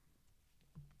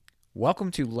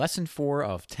Welcome to Lesson 4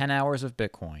 of 10 Hours of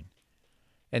Bitcoin.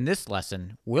 In this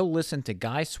lesson, we'll listen to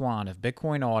Guy Swan of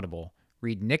Bitcoin Audible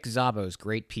read Nick Szabo's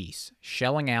great piece,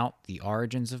 Shelling Out: The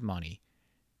Origins of Money.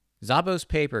 Szabo's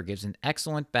paper gives an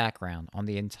excellent background on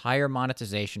the entire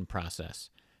monetization process,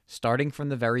 starting from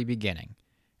the very beginning,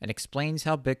 and explains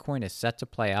how Bitcoin is set to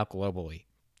play out globally.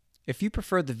 If you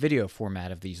prefer the video format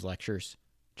of these lectures,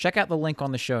 check out the link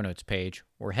on the show notes page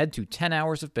or head to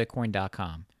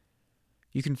 10hoursofbitcoin.com.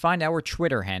 You can find our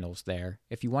Twitter handles there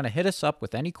if you want to hit us up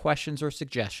with any questions or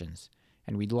suggestions,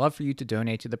 and we'd love for you to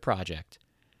donate to the project.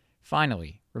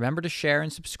 Finally, remember to share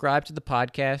and subscribe to the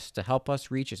podcast to help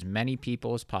us reach as many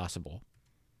people as possible.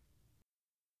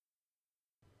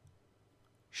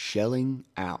 Shelling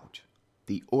Out: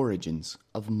 The Origins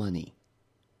of Money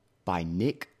by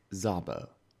Nick Szabo,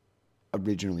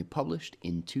 originally published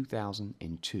in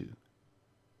 2002.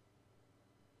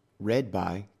 Read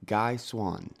by Guy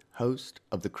Swan, host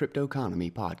of the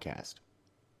Cryptoconomy podcast.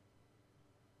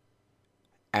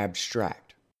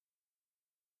 Abstract.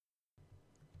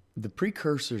 The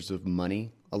precursors of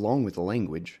money, along with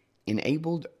language,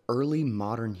 enabled early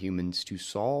modern humans to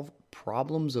solve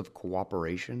problems of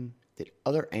cooperation that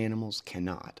other animals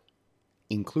cannot,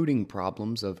 including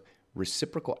problems of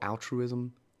reciprocal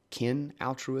altruism, kin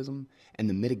altruism, and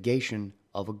the mitigation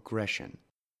of aggression.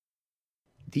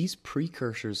 These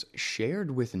precursors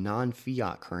shared with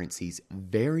non-fiat currencies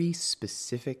very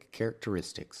specific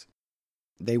characteristics.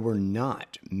 They were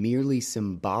not merely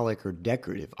symbolic or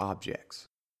decorative objects.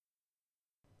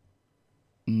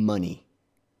 Money.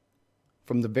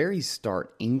 From the very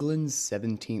start, England's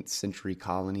 17th century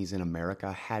colonies in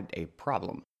America had a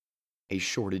problem: a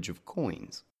shortage of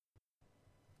coins.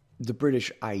 The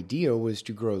British idea was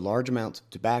to grow large amounts of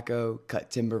tobacco,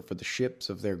 cut timber for the ships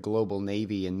of their global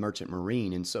navy and merchant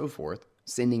marine, and so forth,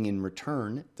 sending in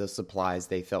return the supplies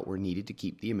they felt were needed to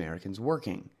keep the Americans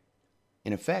working.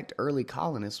 In effect, early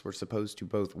colonists were supposed to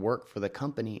both work for the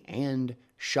company and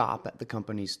shop at the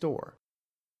company's store.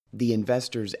 The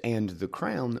investors and the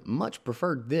crown much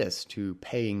preferred this to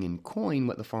paying in coin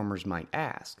what the farmers might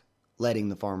ask, letting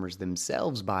the farmers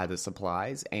themselves buy the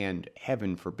supplies and,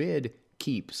 heaven forbid,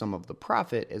 keep some of the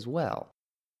profit as well.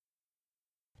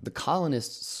 The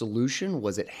colonists' solution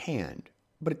was at hand,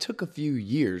 but it took a few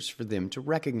years for them to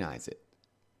recognize it.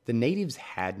 The natives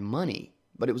had money,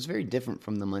 but it was very different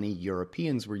from the money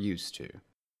Europeans were used to.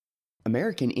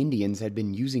 American Indians had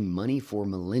been using money for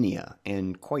millennia,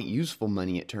 and quite useful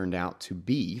money it turned out to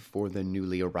be for the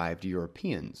newly arrived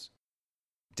Europeans.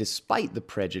 Despite the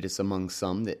prejudice among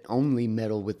some that only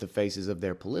metal with the faces of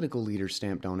their political leaders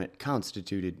stamped on it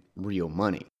constituted real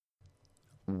money.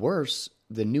 Worse,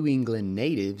 the New England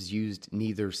natives used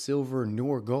neither silver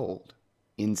nor gold.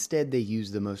 Instead, they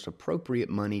used the most appropriate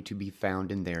money to be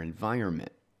found in their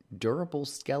environment: durable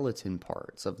skeleton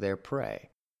parts of their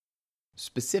prey.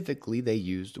 Specifically, they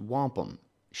used wampum,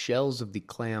 shells of the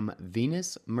clam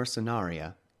Venus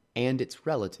mercenaria, and its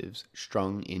relatives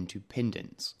strung into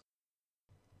pendants.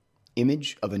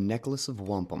 Image of a necklace of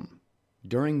wampum.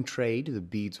 During trade, the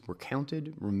beads were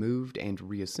counted, removed, and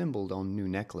reassembled on new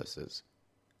necklaces.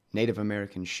 Native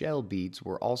American shell beads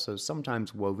were also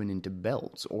sometimes woven into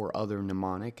belts or other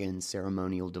mnemonic and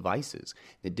ceremonial devices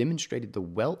that demonstrated the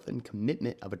wealth and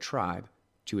commitment of a tribe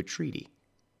to a treaty.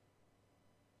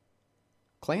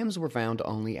 Clams were found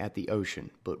only at the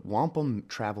ocean, but wampum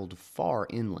traveled far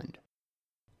inland.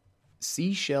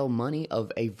 Seashell money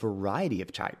of a variety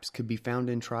of types could be found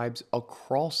in tribes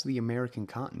across the American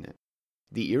continent.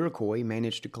 The Iroquois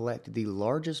managed to collect the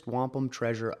largest wampum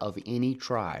treasure of any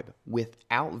tribe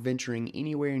without venturing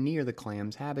anywhere near the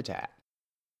clam's habitat.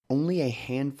 Only a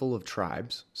handful of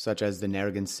tribes, such as the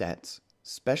Narragansetts,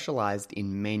 specialized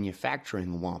in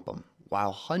manufacturing wampum,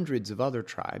 while hundreds of other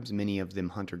tribes, many of them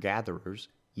hunter-gatherers,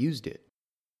 used it.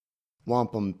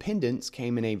 Wampum pendants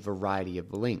came in a variety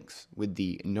of lengths, with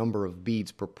the number of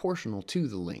beads proportional to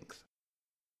the length.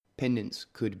 Pendants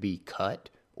could be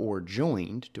cut or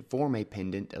joined to form a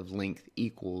pendant of length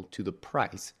equal to the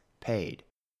price paid.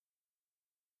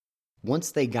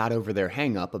 Once they got over their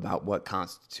hang-up about what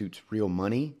constitutes real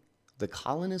money, the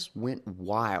colonists went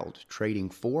wild trading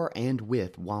for and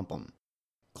with wampum.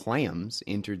 Clams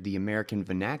entered the American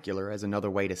vernacular as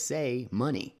another way to say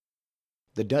money.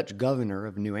 The Dutch governor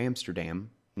of New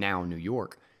Amsterdam, now New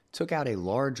York, took out a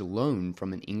large loan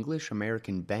from an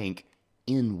English-American bank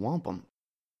in wampum.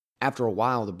 After a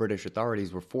while, the British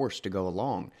authorities were forced to go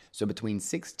along, so between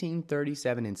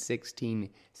 1637 and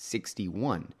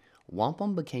 1661,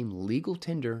 wampum became legal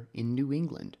tender in New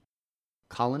England.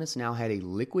 Colonists now had a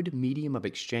liquid medium of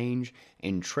exchange,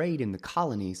 and trade in the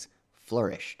colonies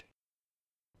flourished.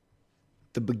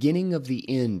 The beginning of the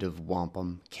end of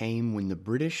wampum came when the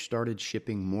British started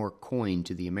shipping more coin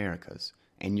to the Americas,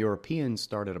 and Europeans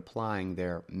started applying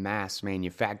their mass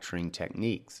manufacturing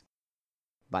techniques.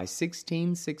 By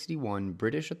 1661,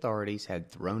 British authorities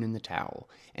had thrown in the towel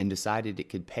and decided it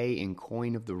could pay in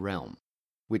coin of the realm,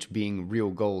 which, being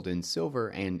real gold and silver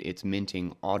and its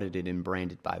minting audited and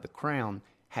branded by the crown,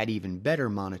 had even better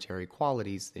monetary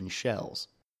qualities than shells.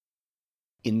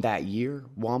 In that year,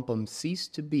 wampum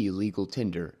ceased to be legal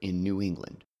tender in New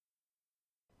England.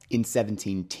 In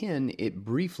 1710, it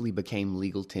briefly became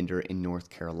legal tender in North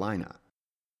Carolina.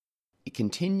 It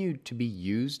continued to be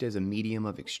used as a medium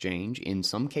of exchange, in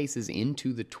some cases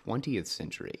into the 20th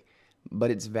century, but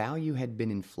its value had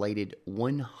been inflated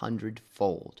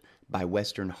 100-fold by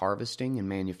Western harvesting and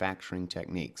manufacturing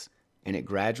techniques, and it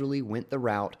gradually went the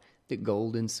route that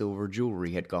gold and silver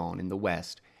jewelry had gone in the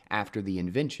West after the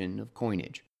invention of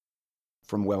coinage,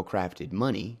 from well-crafted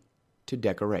money to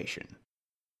decoration.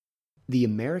 The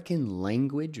American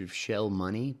language of shell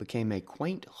money became a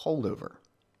quaint holdover.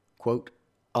 Quote,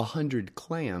 100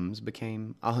 clams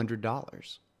became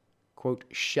 $100. Quote,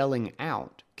 shelling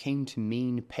out came to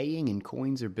mean paying in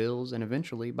coins or bills and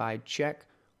eventually by check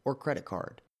or credit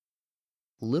card.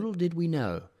 Little did we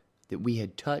know that we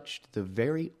had touched the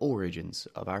very origins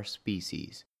of our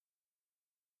species.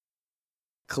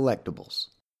 Collectibles.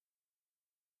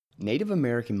 Native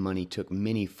American money took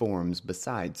many forms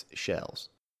besides shells.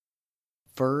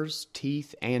 Furs,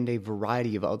 teeth, and a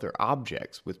variety of other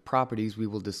objects with properties we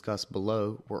will discuss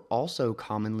below were also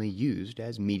commonly used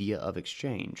as media of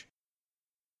exchange.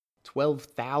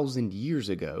 12,000 years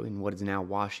ago, in what is now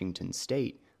Washington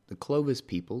State, the Clovis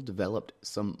people developed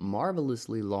some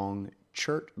marvelously long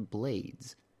chert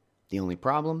blades. The only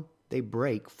problem, they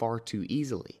break far too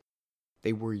easily.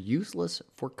 They were useless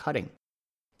for cutting.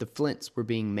 The flints were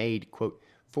being made, quote,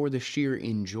 for the sheer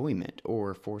enjoyment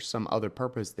or for some other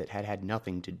purpose that had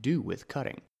nothing to do with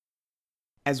cutting.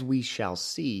 As we shall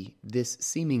see, this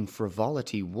seeming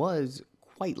frivolity was,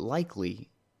 quite likely,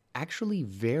 actually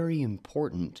very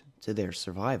important to their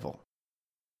survival.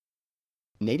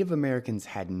 Native Americans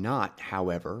had not,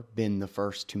 however, been the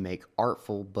first to make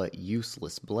artful but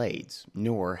useless blades,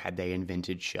 nor had they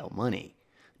invented shell money.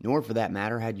 Nor, for that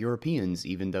matter, had Europeans,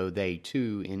 even though they,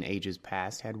 too, in ages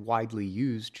past, had widely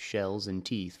used shells and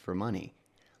teeth for money,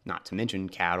 not to mention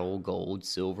cattle, gold,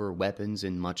 silver, weapons,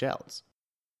 and much else.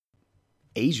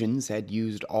 Asians had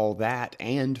used all that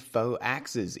and faux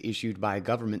axes issued by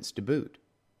governments to boot,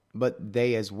 but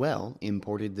they as well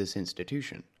imported this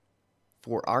institution.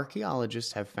 For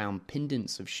archaeologists have found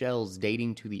pendants of shells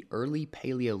dating to the early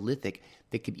Paleolithic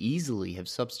that could easily have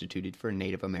substituted for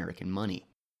Native American money.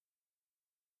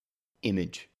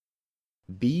 Image.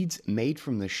 Beads made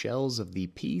from the shells of the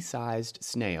pea-sized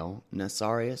snail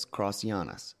Nassarius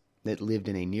craussianus that lived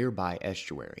in a nearby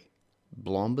estuary.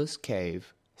 Blombus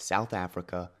Cave, South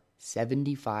Africa,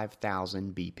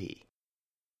 75,000 BP.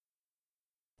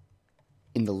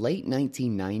 In the late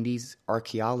 1990s,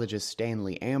 archaeologist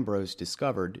Stanley Ambrose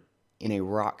discovered, in a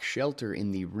rock shelter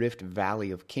in the Rift Valley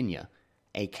of Kenya,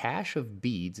 a cache of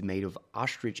beads made of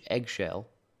ostrich eggshell,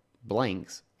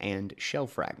 blanks, and shell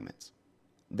fragments.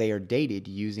 They are dated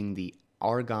using the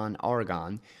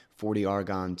argon-argon, 40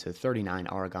 argon to 39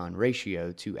 argon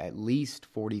ratio to at least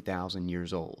 40,000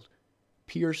 years old.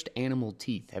 Pierced animal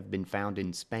teeth have been found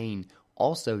in Spain,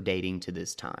 also dating to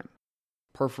this time.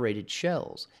 Perforated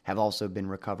shells have also been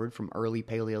recovered from early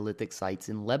Paleolithic sites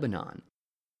in Lebanon.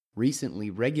 Recently,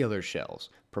 regular shells,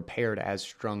 prepared as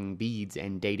strung beads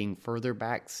and dating further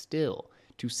back still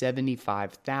to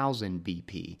 75,000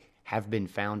 BP, have been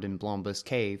found in Blombus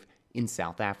Cave in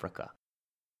South Africa.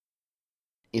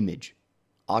 Image.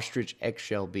 Ostrich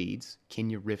eggshell beads,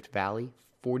 Kenya Rift Valley,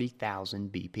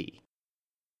 40,000 BP.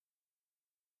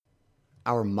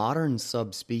 Our modern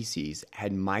subspecies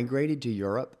had migrated to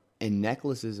Europe, and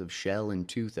necklaces of shell and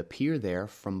tooth appear there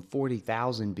from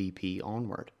 40,000 BP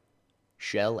onward.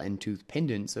 Shell and tooth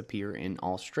pendants appear in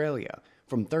Australia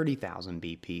from 30,000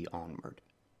 BP onward.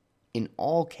 In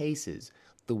all cases,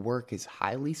 the work is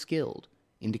highly skilled,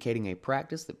 indicating a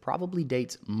practice that probably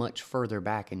dates much further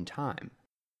back in time.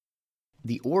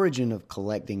 The origin of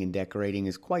collecting and decorating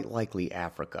is quite likely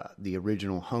Africa, the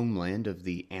original homeland of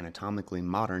the anatomically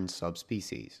modern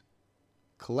subspecies.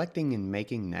 Collecting and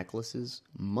making necklaces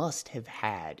must have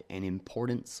had an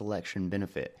important selection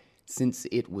benefit, since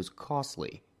it was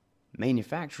costly.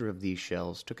 Manufacture of these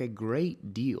shells took a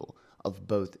great deal of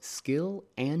both skill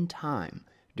and time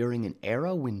during an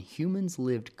era when humans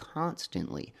lived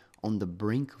constantly on the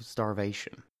brink of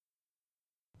starvation.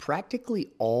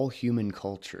 Practically all human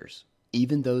cultures,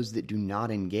 Even those that do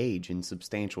not engage in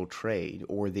substantial trade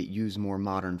or that use more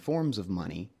modern forms of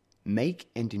money make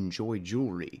and enjoy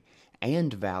jewelry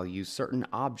and value certain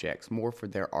objects more for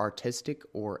their artistic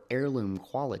or heirloom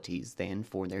qualities than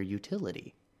for their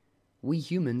utility. We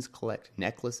humans collect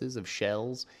necklaces of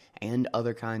shells and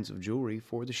other kinds of jewelry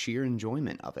for the sheer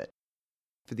enjoyment of it.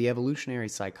 For the evolutionary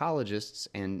psychologists,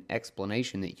 an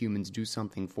explanation that humans do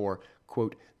something for,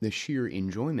 quote, the sheer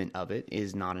enjoyment of it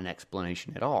is not an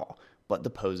explanation at all, but the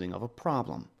posing of a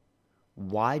problem.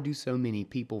 Why do so many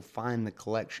people find the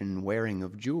collection and wearing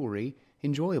of jewelry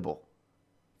enjoyable?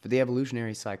 For the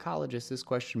evolutionary psychologists, this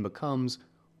question becomes,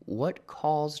 what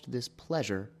caused this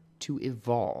pleasure to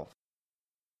evolve?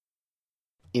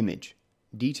 Image.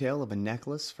 Detail of a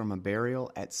necklace from a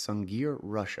burial at Sungir,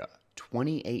 Russia,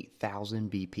 28,000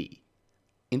 BP.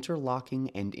 Interlocking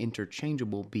and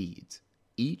interchangeable beads.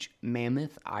 Each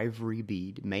mammoth ivory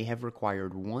bead may have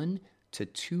required 1 to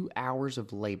 2 hours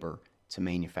of labor to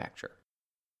manufacture.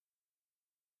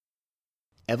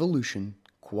 Evolution,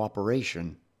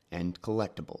 cooperation, and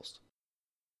collectibles.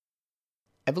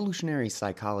 Evolutionary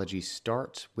psychology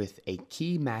starts with a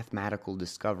key mathematical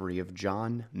discovery of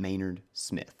John Maynard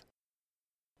Smith.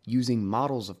 Using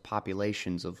models of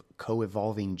populations of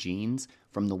co-evolving genes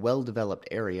from the well-developed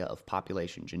area of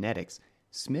population genetics,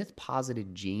 Smith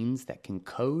posited genes that can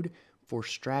code for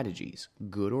strategies,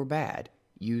 good or bad,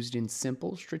 used in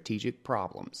simple strategic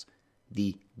problems,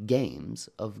 the games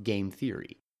of game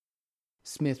theory.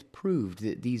 Smith proved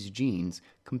that these genes,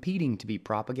 competing to be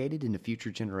propagated into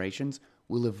future generations,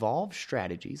 will evolve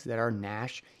strategies that are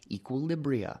Nash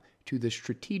equilibria to the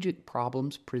strategic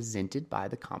problems presented by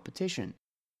the competition.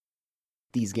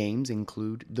 These games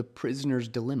include the prisoner's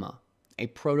dilemma, a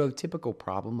prototypical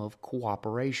problem of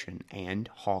cooperation, and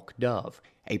hawk-dove,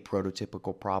 a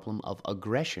prototypical problem of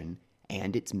aggression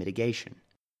and its mitigation.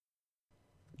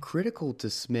 Critical to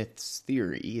Smith's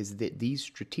theory is that these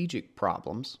strategic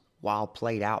problems, while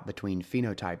played out between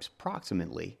phenotypes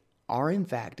proximately, are in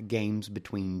fact games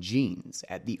between genes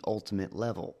at the ultimate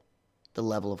level, the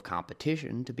level of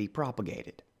competition to be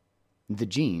propagated. The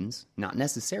genes, not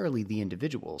necessarily the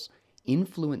individuals,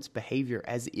 influence behavior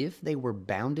as if they were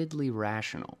boundedly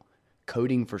rational,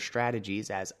 coding for strategies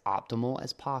as optimal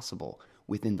as possible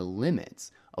within the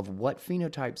limits of what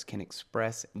phenotypes can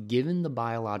express given the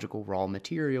biological raw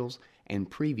materials and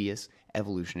previous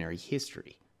evolutionary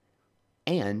history.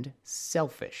 And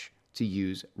selfish, to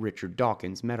use Richard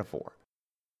Dawkins' metaphor.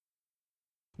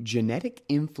 Genetic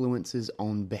influences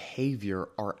on behavior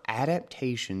are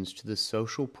adaptations to the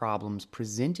social problems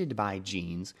presented by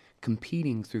genes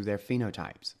competing through their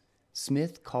phenotypes.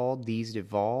 Smith called these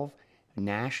evolved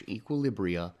Nash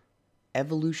equilibria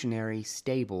evolutionary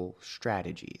stable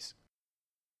strategies.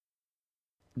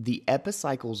 The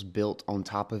epicycles built on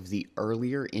top of the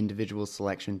earlier individual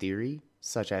selection theory,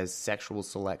 such as sexual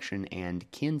selection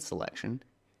and kin selection,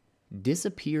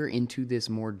 disappear into this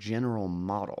more general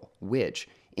model, which,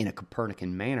 in a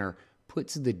Copernican manner,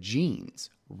 puts the genes,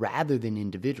 rather than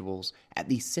individuals, at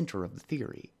the center of the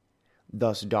theory.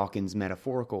 Thus Dawkins'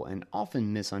 metaphorical and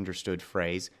often misunderstood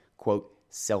phrase, quote,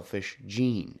 selfish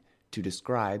gene, to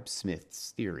describe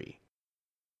Smith's theory.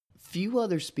 Few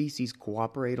other species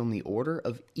cooperate on the order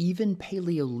of even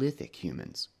Paleolithic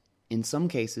humans. In some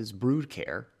cases, brood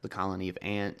care, the colony of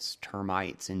ants,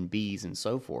 termites, and bees, and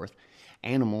so forth,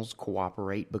 animals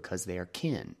cooperate because they are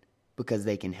kin, because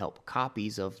they can help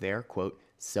copies of their, quote,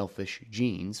 selfish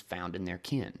genes found in their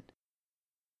kin.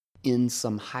 In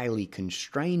some highly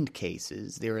constrained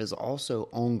cases, there is also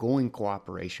ongoing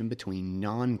cooperation between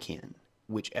non-kin,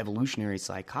 which evolutionary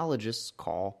psychologists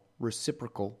call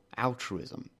reciprocal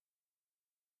altruism.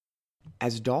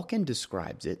 As Dawkins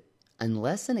describes it,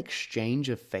 unless an exchange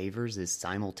of favors is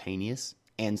simultaneous,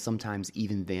 and sometimes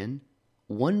even then,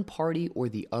 one party or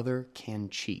the other can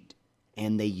cheat,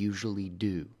 and they usually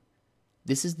do.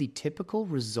 This is the typical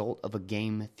result of a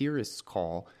game theorists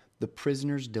call the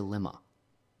prisoner's dilemma.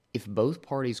 If both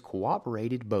parties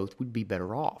cooperated, both would be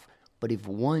better off, but if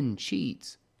one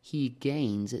cheats, he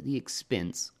gains at the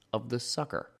expense of the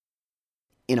sucker.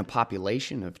 In a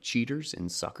population of cheaters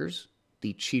and suckers,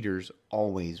 the cheaters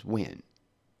always win.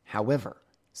 However,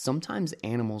 sometimes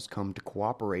animals come to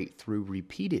cooperate through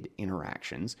repeated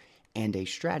interactions and a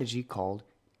strategy called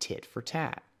tit for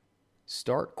tat.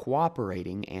 Start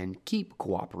cooperating and keep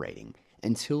cooperating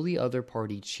until the other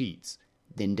party cheats,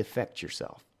 then defect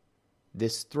yourself.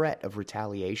 This threat of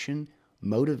retaliation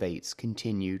motivates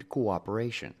continued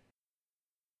cooperation.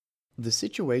 The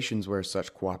situations where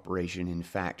such cooperation in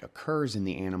fact occurs in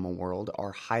the animal world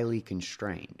are highly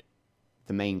constrained.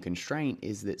 The main constraint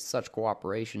is that such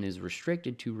cooperation is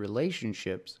restricted to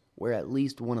relationships where at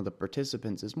least one of the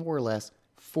participants is more or less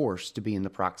forced to be in the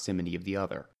proximity of the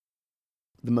other.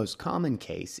 The most common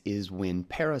case is when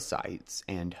parasites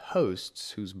and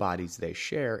hosts whose bodies they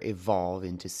share evolve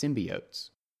into symbiotes.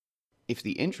 If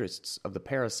the interests of the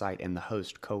parasite and the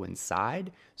host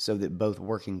coincide so that both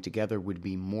working together would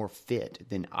be more fit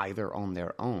than either on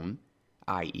their own,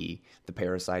 i.e., the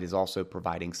parasite is also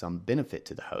providing some benefit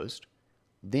to the host,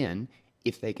 then,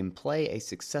 if they can play a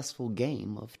successful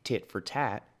game of tit for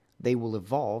tat, they will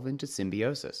evolve into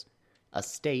symbiosis, a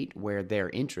state where their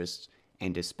interests,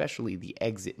 and especially the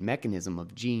exit mechanism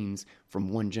of genes from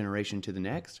one generation to the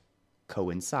next,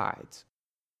 coincides.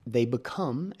 They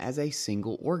become as a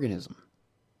single organism.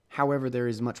 However, there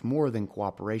is much more than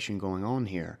cooperation going on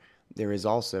here. There is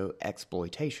also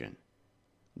exploitation.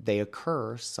 They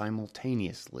occur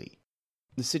simultaneously.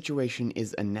 The situation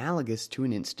is analogous to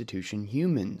an institution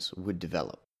humans would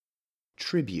develop,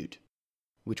 tribute,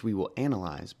 which we will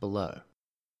analyze below.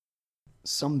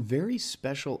 Some very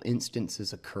special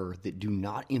instances occur that do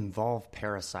not involve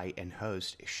parasite and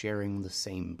host sharing the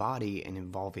same body and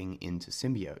evolving into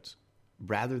symbiotes.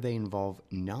 Rather, they involve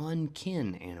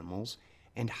non-kin animals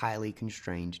and highly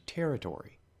constrained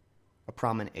territory. A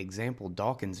prominent example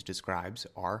Dawkins describes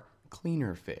are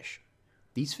cleaner fish.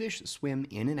 These fish swim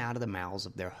in and out of the mouths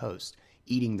of their host,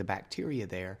 eating the bacteria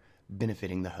there,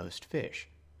 benefiting the host fish.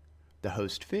 The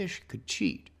host fish could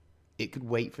cheat. It could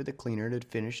wait for the cleaner to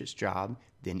finish its job,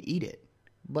 then eat it.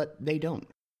 But they don't.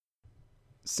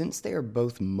 Since they are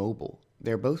both mobile,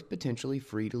 they are both potentially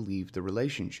free to leave the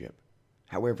relationship.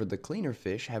 However, the cleaner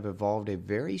fish have evolved a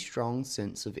very strong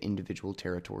sense of individual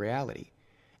territoriality,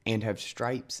 and have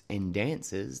stripes and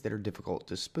dances that are difficult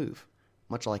to spoof,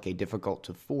 much like a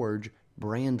difficult-to-forge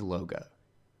brand logo.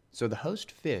 So the host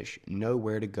fish know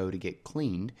where to go to get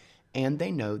cleaned, and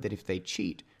they know that if they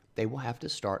cheat, they will have to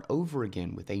start over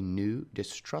again with a new,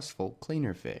 distrustful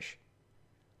cleaner fish.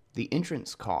 The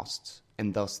entrance costs,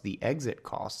 and thus the exit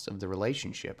costs of the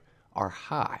relationship, are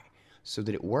high, so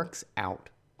that it works out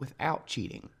without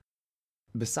cheating.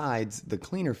 Besides, the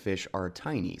cleaner fish are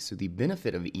tiny, so the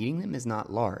benefit of eating them is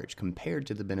not large compared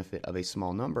to the benefit of a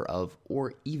small number of,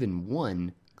 or even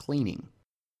one, cleaning.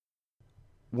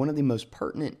 One of the most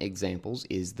pertinent examples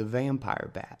is the vampire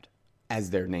bat. As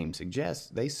their name suggests,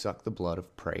 they suck the blood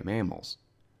of prey mammals.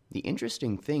 The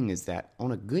interesting thing is that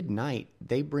on a good night,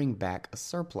 they bring back a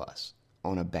surplus.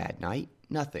 On a bad night,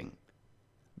 nothing.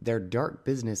 Their dark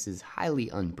business is highly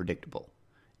unpredictable.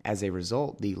 As a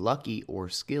result, the lucky or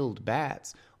skilled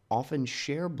bats often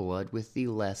share blood with the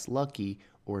less lucky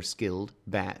or skilled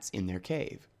bats in their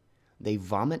cave. They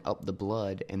vomit up the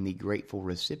blood and the grateful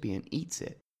recipient eats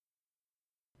it.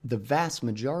 The vast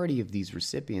majority of these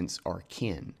recipients are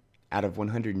kin. Out of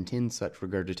 110 such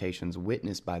regurgitations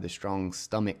witnessed by the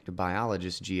strong-stomached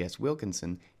biologist G.S.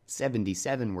 Wilkinson,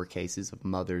 77 were cases of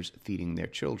mothers feeding their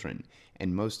children,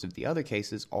 and most of the other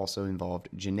cases also involved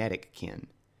genetic kin.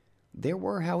 There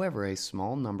were, however, a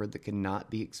small number that could not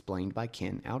be explained by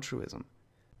kin altruism.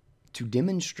 To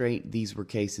demonstrate these were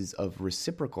cases of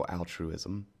reciprocal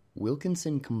altruism,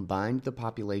 Wilkinson combined the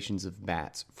populations of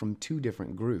bats from two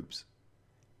different groups.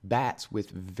 Bats,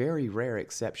 with very rare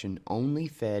exception, only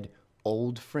fed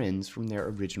old friends from their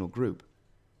original group.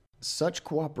 Such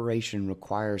cooperation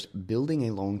requires building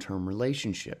a long-term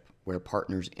relationship where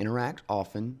partners interact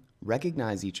often,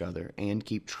 recognize each other, and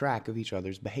keep track of each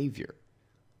other's behavior.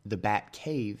 The bat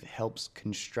cave helps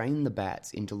constrain the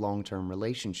bats into long-term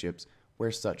relationships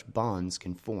where such bonds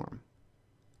can form.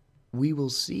 We will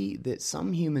see that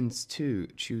some humans, too,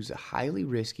 choose highly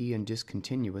risky and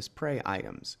discontinuous prey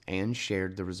items and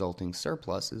shared the resulting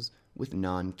surpluses with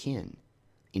non-kin.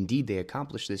 Indeed, they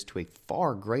accomplished this to a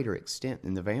far greater extent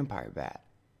than the vampire bat.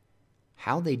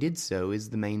 How they did so is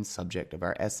the main subject of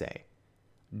our essay.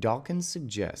 Dawkins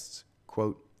suggests,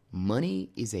 quote,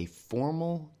 "Money is a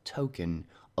formal token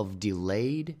of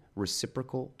delayed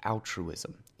reciprocal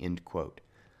altruism," end quote,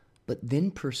 but then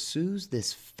pursues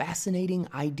this fascinating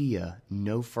idea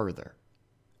no further.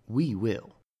 We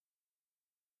will.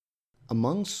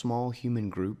 Among small human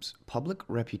groups, public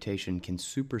reputation can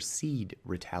supersede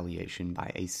retaliation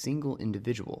by a single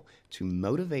individual to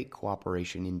motivate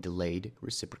cooperation in delayed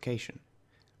reciprocation.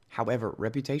 However,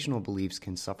 reputational beliefs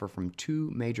can suffer from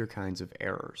two major kinds of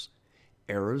errors.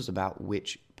 Errors about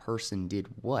which person did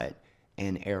what,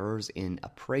 and errors in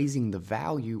appraising the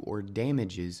value or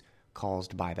damages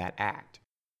caused by that act.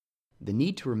 The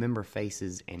need to remember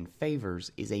faces and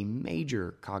favors is a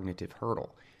major cognitive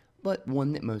hurdle, but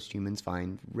one that most humans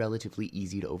find relatively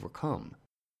easy to overcome.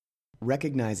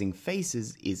 Recognizing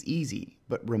faces is easy,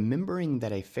 but remembering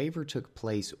that a favor took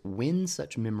place when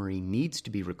such memory needs to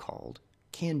be recalled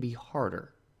can be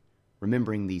harder.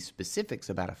 Remembering the specifics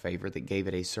about a favor that gave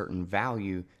it a certain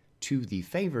value to the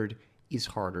favored is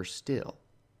harder still.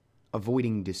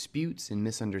 Avoiding disputes and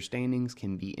misunderstandings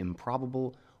can be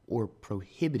improbable or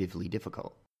prohibitively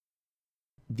difficult.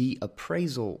 The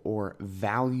appraisal or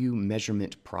value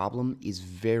measurement problem is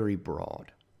very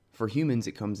broad. For humans,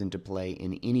 it comes into play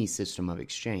in any system of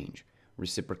exchange,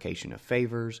 reciprocation of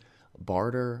favors,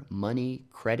 barter, money,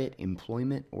 credit,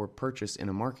 employment, or purchase in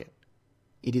a market.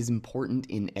 It is important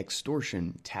in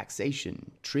extortion,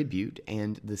 taxation, tribute,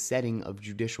 and the setting of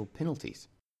judicial penalties.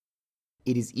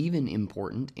 It is even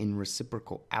important in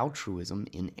reciprocal altruism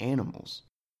in animals.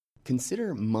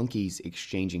 Consider monkeys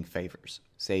exchanging favors,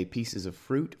 say pieces of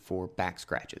fruit for back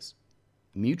scratches.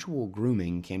 Mutual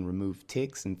grooming can remove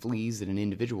ticks and fleas that an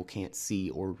individual can't see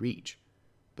or reach.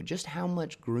 But just how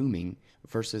much grooming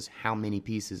versus how many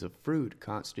pieces of fruit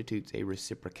constitutes a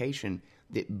reciprocation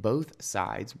that both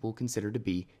sides will consider to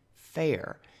be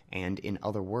fair and, in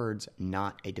other words,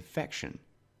 not a defection?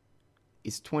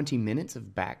 Is 20 minutes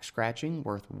of back scratching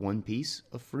worth one piece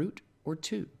of fruit or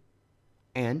two?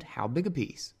 And how big a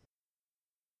piece?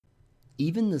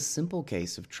 Even the simple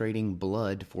case of trading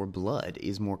blood for blood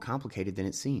is more complicated than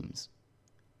it seems.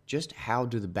 Just how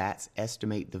do the bats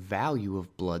estimate the value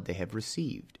of blood they have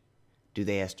received? Do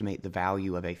they estimate the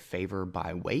value of a favor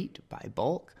by weight, by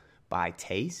bulk, by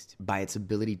taste, by its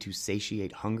ability to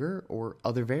satiate hunger, or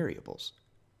other variables?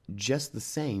 Just the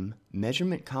same,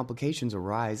 measurement complications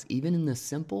arise even in the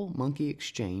simple monkey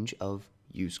exchange of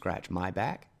you scratch my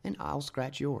back and I'll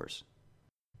scratch yours.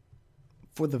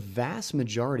 For the vast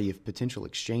majority of potential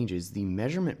exchanges, the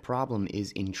measurement problem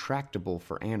is intractable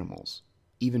for animals.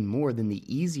 Even more than the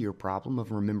easier problem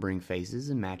of remembering faces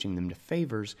and matching them to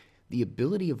favors, the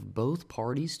ability of both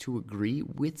parties to agree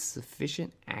with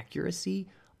sufficient accuracy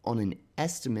on an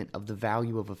estimate of the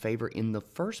value of a favor in the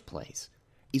first place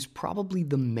is probably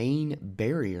the main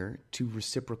barrier to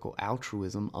reciprocal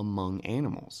altruism among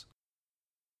animals.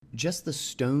 Just the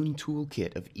stone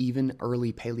toolkit of even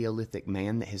early Paleolithic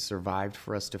man that has survived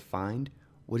for us to find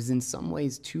was in some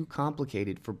ways too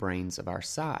complicated for brains of our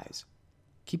size.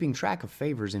 Keeping track of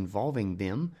favors involving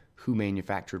them, who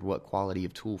manufactured what quality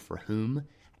of tool for whom,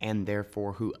 and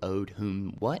therefore who owed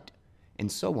whom what,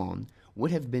 and so on,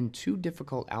 would have been too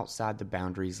difficult outside the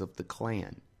boundaries of the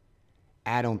clan.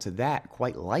 Add on to that,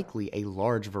 quite likely, a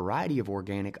large variety of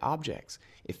organic objects,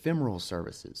 ephemeral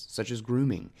services, such as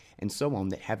grooming, and so on,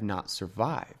 that have not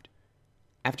survived.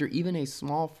 After even a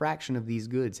small fraction of these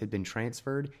goods had been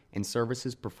transferred and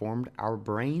services performed, our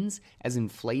brains, as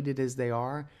inflated as they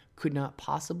are, could not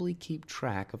possibly keep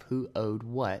track of who owed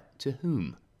what to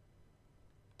whom.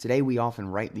 Today we often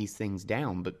write these things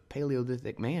down, but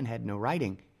Paleolithic man had no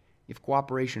writing. If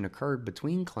cooperation occurred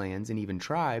between clans and even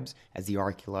tribes, as the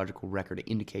archaeological record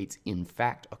indicates in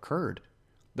fact occurred,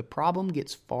 the problem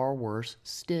gets far worse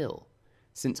still,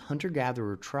 since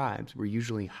hunter-gatherer tribes were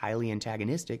usually highly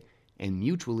antagonistic and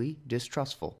mutually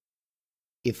distrustful.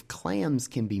 If clams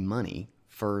can be money,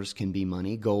 furs can be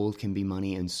money, gold can be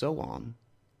money, and so on,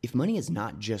 if money is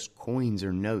not just coins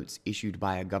or notes issued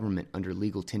by a government under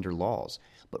legal tender laws,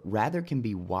 but rather can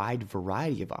be a wide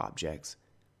variety of objects,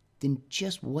 then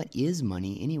just what is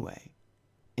money anyway?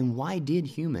 And why did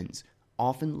humans,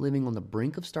 often living on the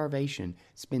brink of starvation,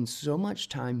 spend so much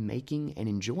time making and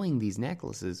enjoying these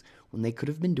necklaces when they could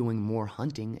have been doing more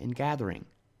hunting and gathering?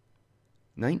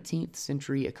 19th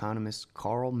century economist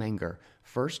Carl Menger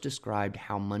first described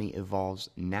how money evolves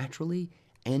naturally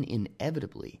and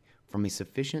inevitably from a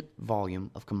sufficient volume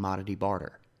of commodity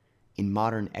barter. In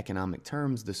modern economic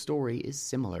terms, the story is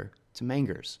similar to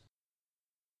Menger's.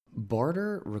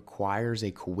 Barter requires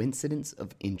a coincidence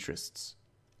of interests.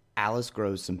 Alice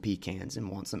grows some pecans and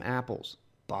wants some apples.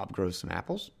 Bob grows some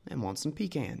apples and wants some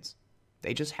pecans.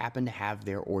 They just happen to have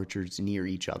their orchards near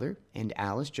each other, and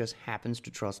Alice just happens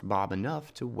to trust Bob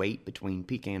enough to wait between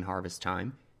pecan harvest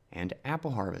time and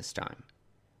apple harvest time.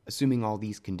 Assuming all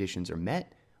these conditions are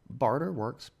met, barter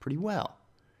works pretty well.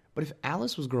 But if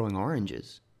Alice was growing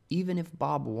oranges, even if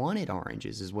Bob wanted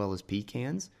oranges as well as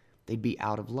pecans, they'd be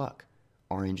out of luck.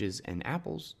 Oranges and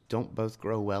apples don't both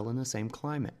grow well in the same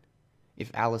climate.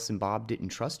 If Alice and Bob didn't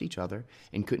trust each other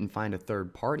and couldn't find a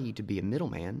third party to be a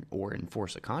middleman or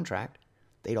enforce a contract,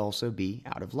 they'd also be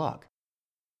out of luck.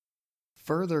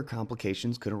 Further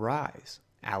complications could arise.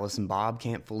 Alice and Bob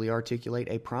can't fully articulate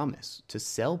a promise to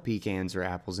sell pecans or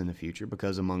apples in the future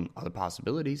because, among other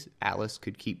possibilities, Alice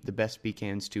could keep the best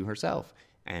pecans to herself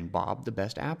and Bob the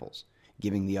best apples,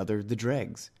 giving the other the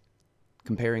dregs.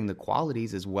 Comparing the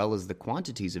qualities as well as the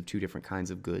quantities of two different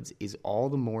kinds of goods is all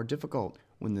the more difficult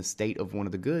when the state of one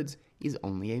of the goods is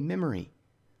only a memory.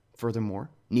 Furthermore,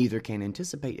 neither can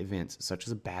anticipate events such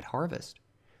as a bad harvest.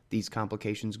 These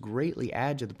complications greatly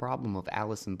add to the problem of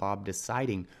Alice and Bob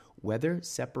deciding whether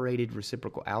separated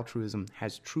reciprocal altruism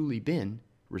has truly been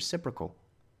reciprocal.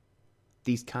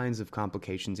 These kinds of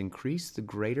complications increase the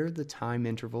greater the time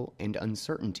interval and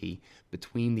uncertainty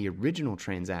between the original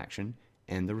transaction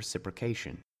and the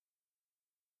reciprocation.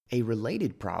 A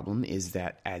related problem is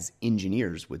that, as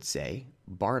engineers would say,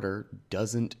 barter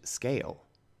doesn't scale.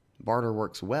 Barter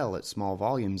works well at small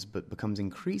volumes but becomes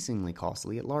increasingly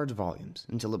costly at large volumes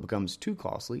until it becomes too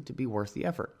costly to be worth the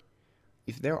effort.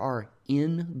 If there are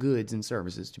N goods and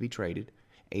services to be traded,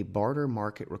 a barter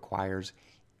market requires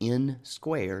N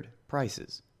squared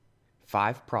prices.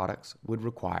 5 products would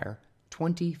require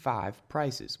 25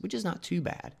 prices, which is not too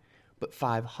bad, but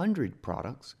 500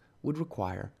 products would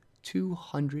require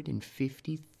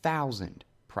 250,000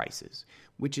 prices,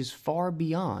 which is far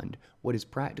beyond what is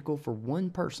practical for one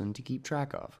person to keep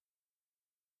track of.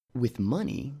 With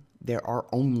money, there are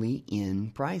only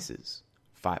N prices.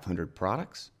 500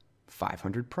 products,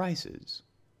 500 prices.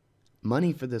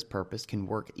 Money for this purpose can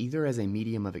work either as a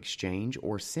medium of exchange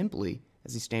or simply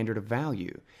as a standard of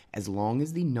value, as long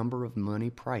as the number of money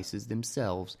prices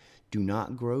themselves do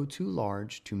not grow too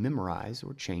large to memorize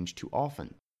or change too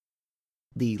often.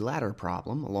 The latter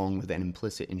problem, along with an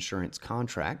implicit insurance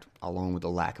contract, along with the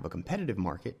lack of a competitive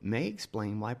market, may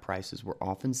explain why prices were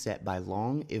often set by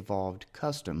long-evolved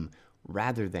custom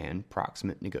rather than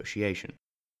proximate negotiation.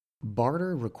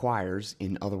 Barter requires,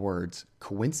 in other words,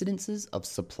 coincidences of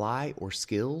supply or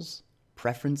skills,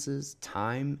 preferences,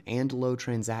 time, and low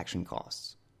transaction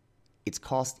costs. Its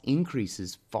cost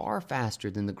increases far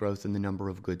faster than the growth in the number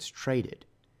of goods traded.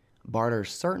 Barter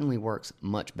certainly works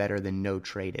much better than no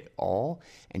trade at all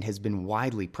and has been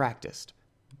widely practiced,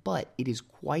 but it is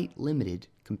quite limited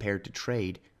compared to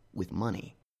trade with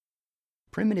money.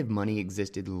 Primitive money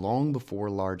existed long before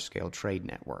large-scale trade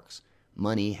networks.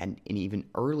 Money had an even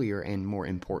earlier and more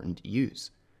important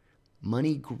use.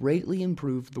 Money greatly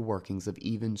improved the workings of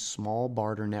even small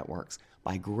barter networks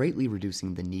by greatly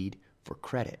reducing the need for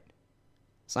credit.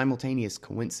 Simultaneous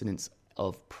coincidence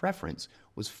of preference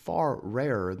was far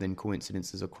rarer than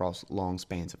coincidences across long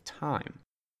spans of time.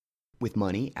 With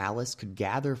money, Alice could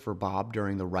gather for Bob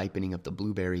during the ripening of the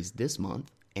blueberries this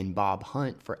month, and Bob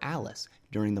hunt for Alice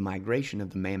during the migration of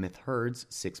the mammoth herds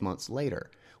 6 months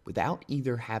later, without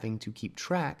either having to keep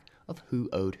track of who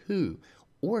owed who,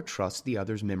 or trust the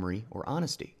other's memory or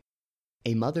honesty.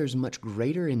 A mother's much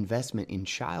greater investment in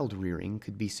child rearing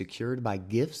could be secured by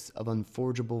gifts of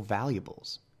unforgeable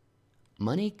valuables.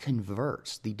 Money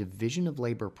converts the division of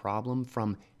labor problem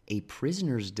from a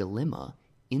prisoner's dilemma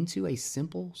into a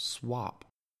simple swap.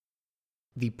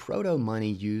 The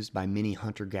proto-money used by many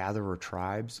hunter-gatherer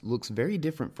tribes looks very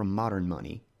different from modern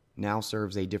money, now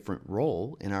serves a different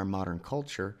role in our modern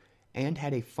culture, and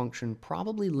had a function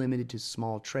probably limited to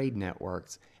small trade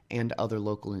networks and other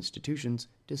local institutions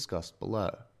discussed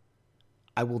below.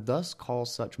 I will thus call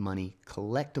such money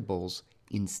collectibles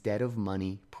instead of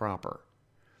money proper.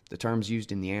 The terms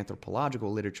used in the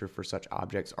anthropological literature for such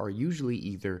objects are usually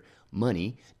either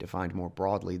money, defined more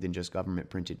broadly than just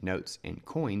government-printed notes and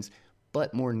coins,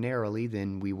 but more narrowly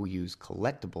than we will use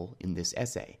collectible in this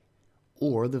essay,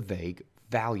 or the vague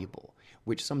valuable,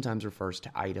 which sometimes refers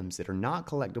to items that are not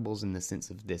collectibles in the sense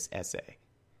of this essay.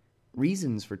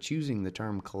 Reasons for choosing the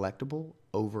term collectible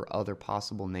over other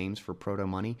possible names for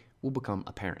proto-money will become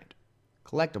apparent.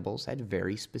 Collectibles had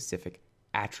very specific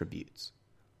attributes.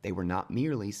 They were not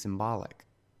merely symbolic.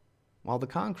 While the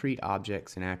concrete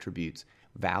objects and attributes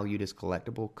valued as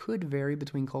collectible could vary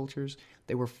between cultures,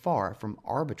 they were far from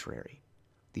arbitrary.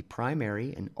 The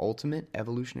primary and ultimate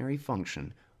evolutionary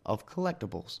function of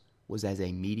collectibles was as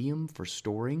a medium for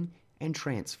storing and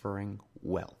transferring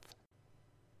wealth.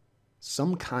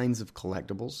 Some kinds of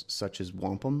collectibles, such as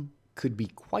wampum, could be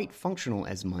quite functional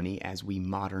as money as we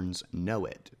moderns know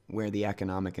it, where the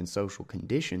economic and social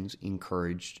conditions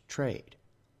encouraged trade.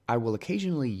 I will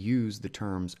occasionally use the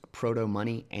terms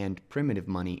proto-money and primitive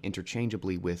money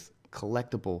interchangeably with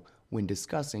collectible when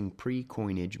discussing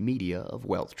pre-coinage media of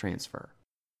wealth transfer.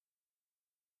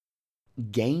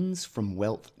 Gains from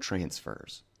wealth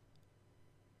transfers.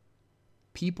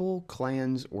 People,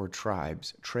 clans, or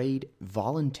tribes trade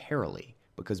voluntarily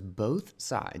because both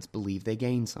sides believe they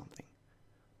gain something.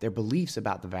 Their beliefs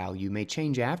about the value may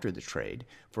change after the trade,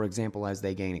 for example, as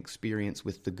they gain experience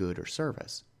with the good or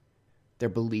service. Their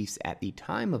beliefs at the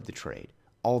time of the trade,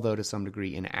 although to some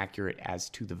degree inaccurate as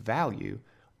to the value,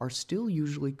 are still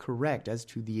usually correct as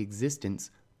to the existence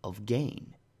of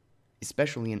gain.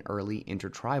 Especially in early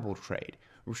intertribal trade,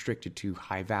 restricted to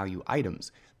high-value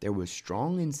items, there was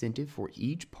strong incentive for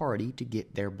each party to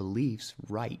get their beliefs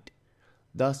right.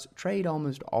 Thus, trade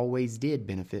almost always did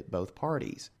benefit both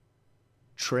parties.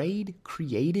 Trade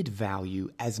created value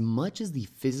as much as the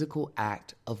physical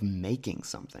act of making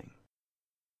something.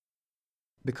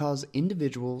 Because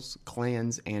individuals,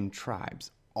 clans, and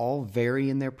tribes all vary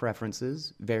in their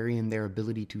preferences, vary in their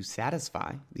ability to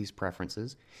satisfy these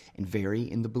preferences, and vary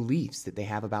in the beliefs that they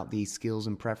have about these skills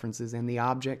and preferences and the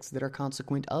objects that are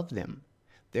consequent of them,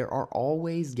 there are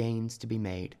always gains to be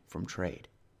made from trade.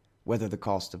 Whether the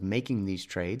cost of making these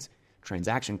trades,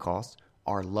 transaction costs,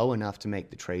 are low enough to make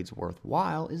the trades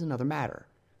worthwhile is another matter.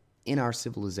 In our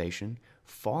civilization,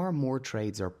 far more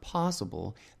trades are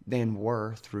possible than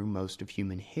were through most of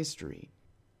human history.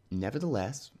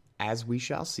 Nevertheless, as we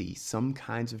shall see, some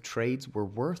kinds of trades were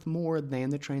worth more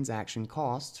than the transaction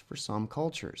costs for some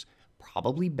cultures,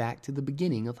 probably back to the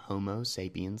beginning of Homo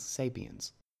sapiens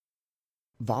sapiens.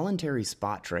 Voluntary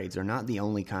spot trades are not the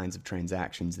only kinds of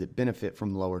transactions that benefit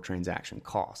from lower transaction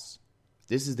costs.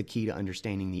 This is the key to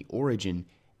understanding the origin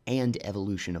and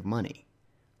evolution of money.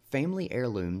 Family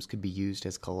heirlooms could be used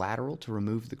as collateral to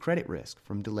remove the credit risk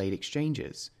from delayed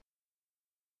exchanges.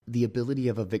 The ability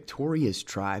of a victorious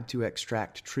tribe to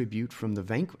extract tribute from the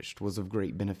vanquished was of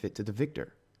great benefit to the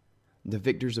victor. The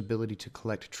victor's ability to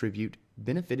collect tribute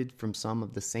benefited from some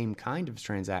of the same kind of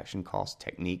transaction cost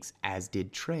techniques as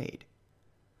did trade.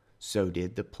 So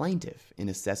did the plaintiff in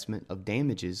assessment of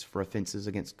damages for offenses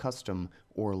against custom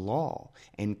or law,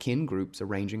 and kin groups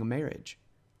arranging a marriage.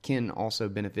 Kin also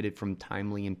benefited from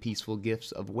timely and peaceful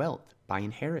gifts of wealth by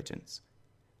inheritance.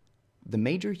 The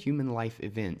major human life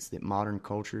events that modern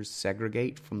cultures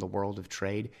segregate from the world of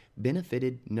trade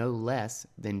benefited no less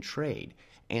than trade,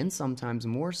 and sometimes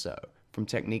more so, from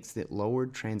techniques that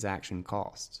lowered transaction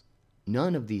costs.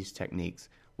 None of these techniques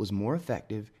was more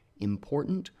effective,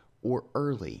 important, or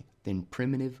early than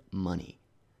primitive money,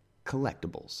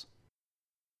 collectibles.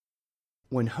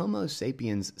 When Homo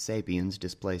sapiens sapiens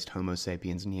displaced Homo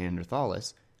sapiens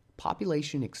neanderthalis,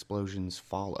 population explosions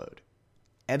followed.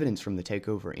 Evidence from the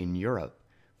takeover in Europe,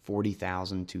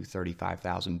 40,000 to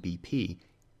 35,000 BP,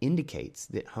 indicates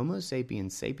that Homo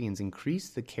sapiens sapiens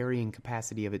increased the carrying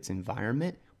capacity of its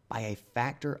environment by a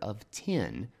factor of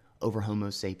 10 over Homo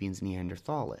sapiens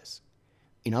neanderthalis.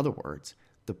 In other words,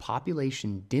 the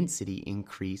population density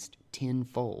increased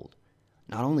tenfold.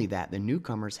 Not only that, the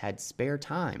newcomers had spare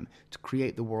time to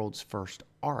create the world's first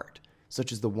art,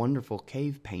 such as the wonderful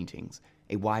cave paintings,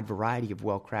 a wide variety of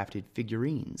well-crafted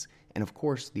figurines, and of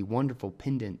course the wonderful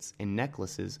pendants and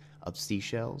necklaces of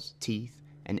seashells, teeth,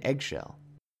 and eggshell.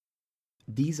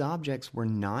 These objects were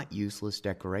not useless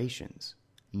decorations.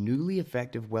 Newly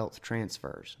effective wealth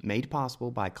transfers, made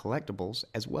possible by collectibles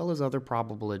as well as other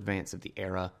probable advance of the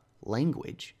era,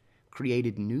 language,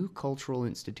 created new cultural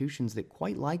institutions that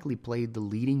quite likely played the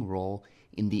leading role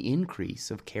in the increase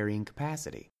of carrying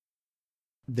capacity.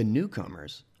 The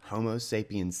newcomers, Homo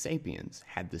sapiens sapiens,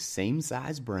 had the same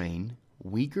size brain,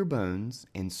 weaker bones,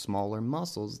 and smaller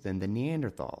muscles than the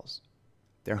Neanderthals.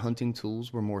 Their hunting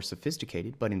tools were more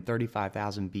sophisticated, but in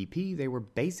 35,000 BP they were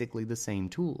basically the same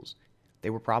tools. They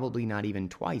were probably not even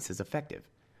twice as effective,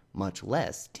 much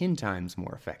less 10 times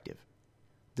more effective.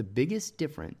 The biggest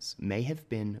difference may have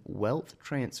been wealth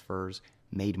transfers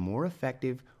made more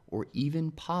effective or even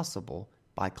possible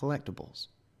by collectibles.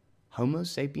 Homo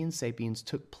sapiens sapiens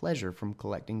took pleasure from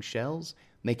collecting shells,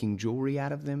 making jewelry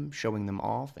out of them, showing them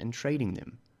off, and trading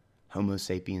them. Homo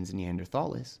sapiens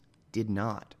neanderthalis did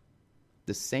not.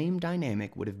 The same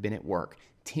dynamic would have been at work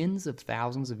tens of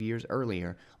thousands of years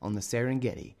earlier on the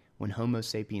Serengeti when Homo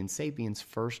sapiens sapiens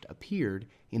first appeared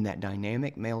in that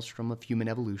dynamic maelstrom of human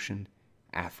evolution,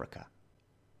 Africa.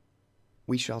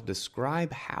 We shall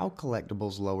describe how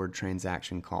collectibles lowered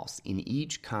transaction costs in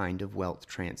each kind of wealth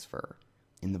transfer,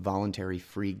 in the voluntary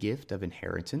free gift of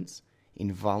inheritance,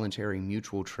 in voluntary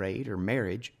mutual trade or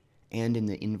marriage, and in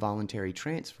the involuntary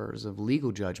transfers of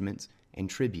legal judgments and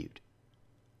tribute.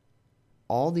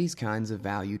 All these kinds of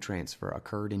value transfer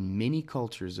occurred in many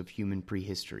cultures of human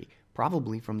prehistory,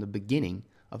 probably from the beginning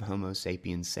of Homo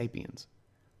sapiens sapiens.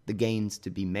 The gains to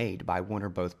be made by one or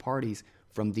both parties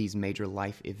from these major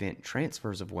life event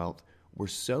transfers of wealth were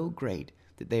so great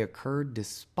that they occurred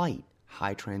despite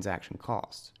high transaction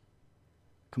costs.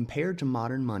 Compared to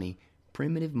modern money,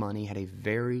 primitive money had a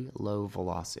very low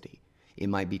velocity. It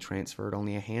might be transferred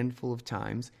only a handful of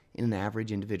times in an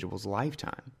average individual's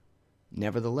lifetime.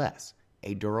 Nevertheless,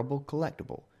 a durable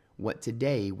collectible, what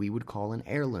today we would call an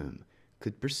heirloom,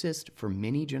 could persist for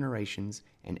many generations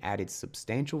and added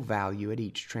substantial value at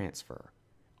each transfer.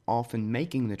 often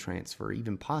making the transfer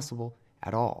even possible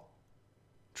at all.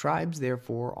 Tribes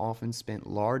therefore often spent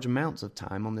large amounts of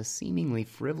time on the seemingly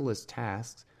frivolous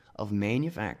tasks of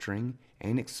manufacturing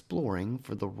and exploring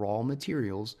for the raw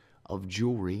materials of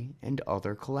jewelry and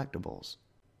other collectibles.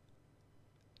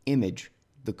 Image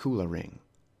the Kula Ring.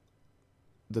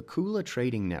 The Kula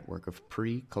trading network of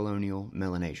pre-colonial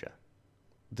Melanesia.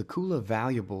 The Kula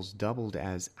valuables doubled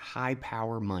as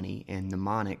high-power money and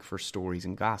mnemonic for stories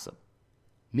and gossip.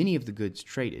 Many of the goods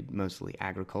traded, mostly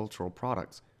agricultural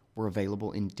products, were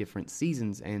available in different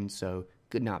seasons and so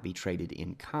could not be traded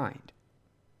in kind.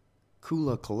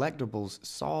 Kula collectibles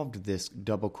solved this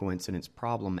double coincidence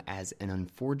problem as an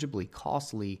unforgeably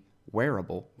costly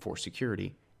wearable for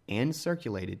security and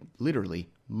circulated, literally,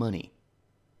 money.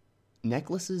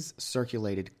 Necklaces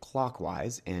circulated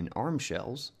clockwise and arm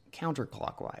shells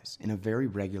counterclockwise in a very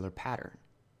regular pattern.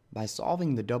 By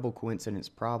solving the double coincidence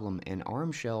problem, an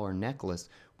arm shell or necklace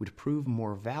would prove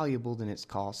more valuable than its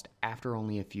cost after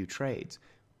only a few trades,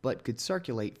 but could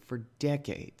circulate for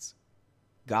decades.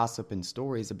 Gossip and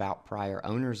stories about prior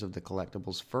owners of the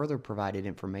collectibles further provided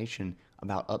information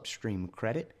about upstream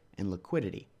credit and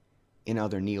liquidity. In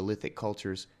other Neolithic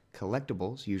cultures,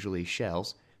 collectibles, usually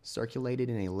shells, circulated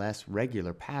in a less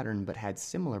regular pattern but had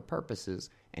similar purposes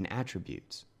and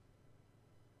attributes.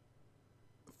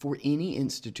 For any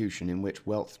institution in which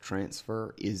wealth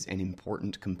transfer is an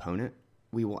important component,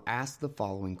 we will ask the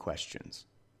following questions.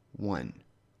 1.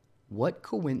 What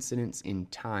coincidence in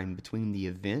time between the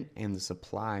event and the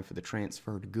supply for the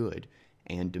transferred good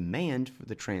and demand for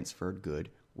the transferred good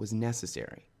was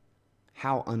necessary?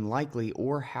 How unlikely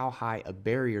or how high a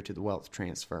barrier to the wealth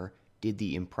transfer did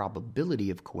the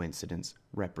improbability of coincidence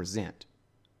represent?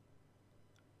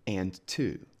 And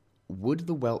 2. Would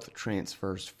the wealth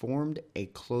transfers formed a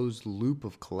closed loop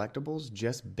of collectibles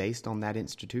just based on that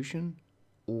institution?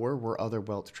 Or were other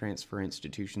wealth transfer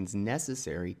institutions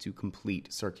necessary to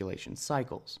complete circulation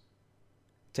cycles?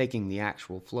 Taking the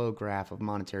actual flow graph of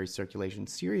monetary circulation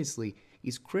seriously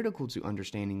is critical to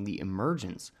understanding the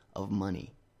emergence of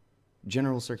money.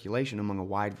 General circulation among a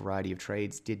wide variety of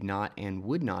trades did not and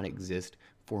would not exist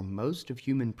for most of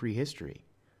human prehistory.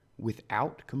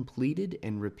 Without completed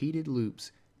and repeated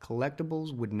loops,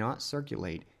 collectibles would not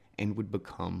circulate and would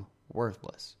become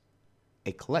worthless.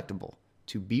 A collectible,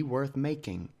 to be worth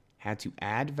making, had to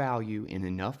add value in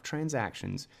enough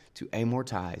transactions to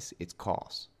amortize its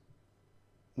costs.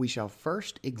 We shall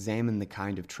first examine the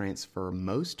kind of transfer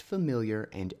most familiar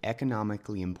and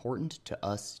economically important to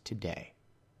us today.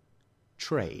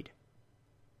 Trade.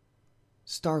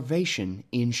 Starvation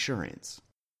insurance.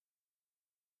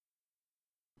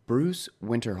 Bruce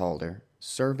Winterhalter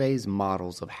surveys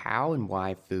models of how and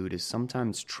why food is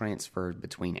sometimes transferred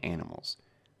between animals.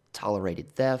 Tolerated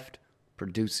theft,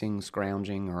 producing,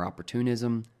 scrounging, or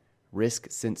opportunism,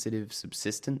 risk-sensitive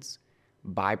subsistence,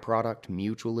 byproduct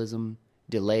mutualism,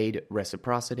 delayed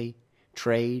reciprocity,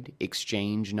 trade,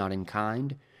 exchange not in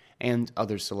kind, and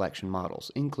other selection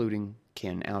models, including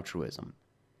kin altruism.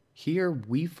 Here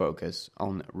we focus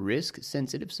on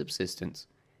risk-sensitive subsistence,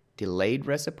 delayed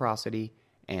reciprocity,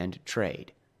 and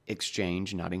trade,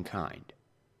 exchange not in kind.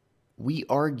 We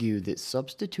argue that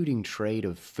substituting trade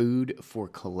of food for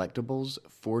collectibles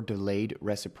for delayed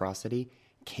reciprocity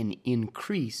can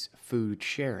increase food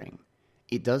sharing.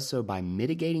 It does so by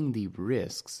mitigating the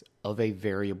risks of a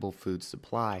variable food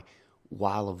supply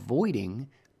while avoiding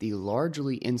the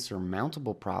largely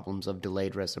insurmountable problems of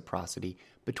delayed reciprocity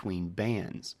between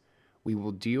bands. We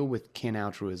will deal with kin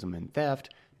altruism and theft,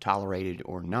 tolerated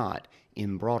or not,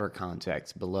 in broader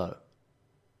contexts below.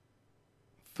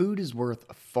 Food is worth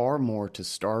far more to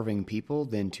starving people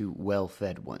than to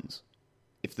well-fed ones.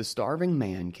 If the starving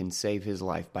man can save his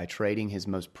life by trading his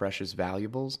most precious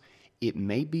valuables, it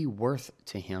may be worth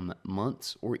to him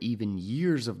months or even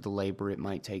years of the labor it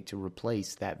might take to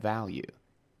replace that value.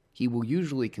 He will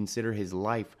usually consider his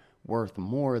life worth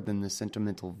more than the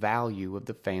sentimental value of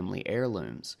the family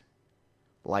heirlooms.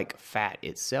 Like fat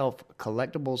itself,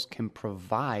 collectibles can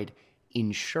provide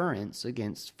insurance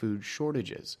against food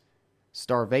shortages.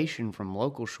 Starvation from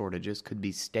local shortages could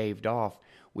be staved off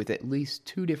with at least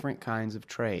two different kinds of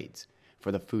trades,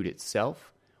 for the food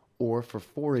itself or for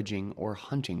foraging or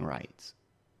hunting rights.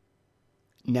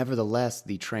 Nevertheless,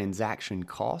 the transaction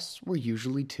costs were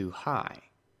usually too high.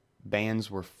 Bands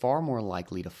were far more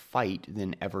likely to fight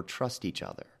than ever trust each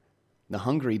other. The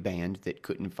hungry band that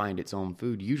couldn't find its own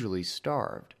food usually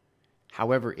starved.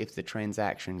 However, if the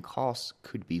transaction costs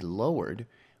could be lowered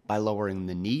by lowering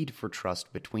the need for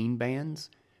trust between bands,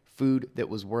 food that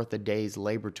was worth a day's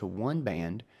labor to one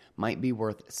band might be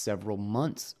worth several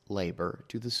months' labor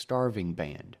to the starving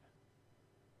band.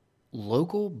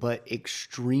 Local but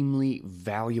extremely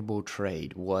valuable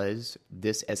trade was,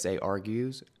 this essay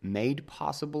argues, made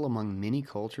possible among many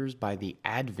cultures by the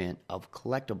advent of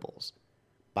collectibles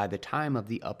by the time of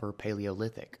the Upper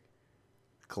Paleolithic.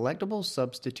 Collectibles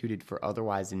substituted for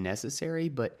otherwise necessary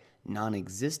but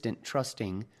non-existent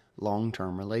trusting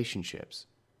long-term relationships.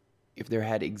 If there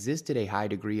had existed a high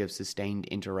degree of sustained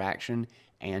interaction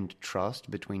and trust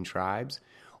between tribes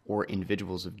or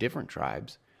individuals of different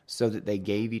tribes, so that they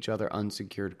gave each other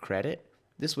unsecured credit,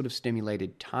 this would have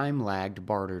stimulated time-lagged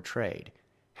barter trade.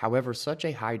 However, such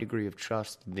a high degree of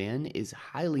trust then is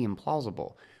highly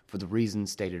implausible for the reasons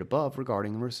stated above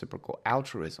regarding reciprocal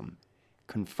altruism,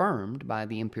 confirmed by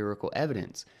the empirical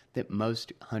evidence that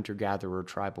most hunter-gatherer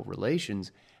tribal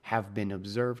relations have been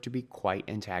observed to be quite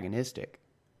antagonistic.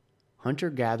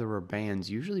 Hunter-gatherer bands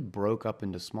usually broke up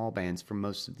into small bands for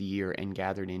most of the year and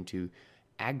gathered into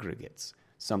aggregates,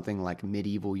 something like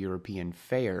medieval European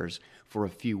fairs, for a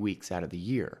few weeks out of the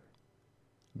year.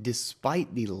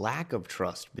 Despite the lack of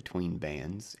trust between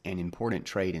bands and important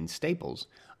trade in staples,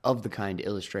 of the kind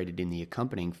illustrated in the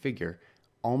accompanying figure,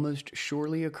 almost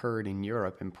surely occurred in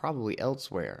Europe and probably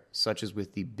elsewhere, such as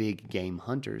with the big game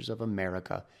hunters of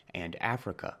America and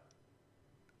Africa.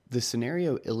 The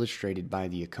scenario illustrated by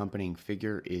the accompanying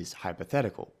figure is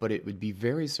hypothetical, but it would be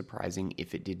very surprising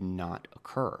if it did not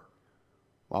occur.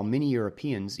 While many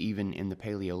Europeans, even in the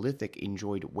Paleolithic,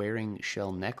 enjoyed wearing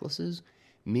shell necklaces,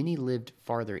 many lived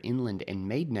farther inland and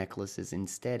made necklaces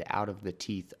instead out of the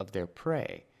teeth of their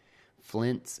prey.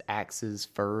 Flints, axes,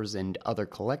 furs, and other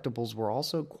collectibles were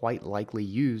also quite likely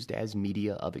used as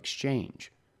media of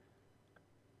exchange.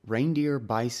 Reindeer,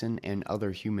 bison, and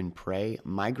other human prey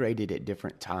migrated at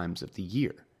different times of the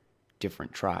year.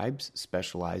 Different tribes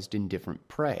specialized in different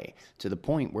prey, to the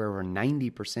point where over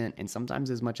 90% and sometimes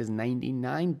as much as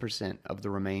 99% of the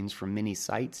remains from many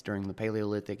sites during the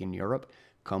Paleolithic in Europe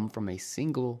come from a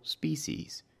single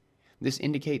species. This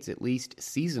indicates at least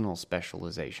seasonal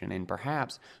specialization and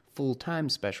perhaps full-time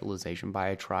specialization by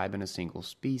a tribe in a single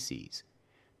species.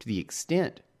 To the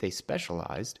extent they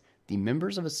specialized, the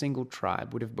members of a single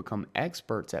tribe would have become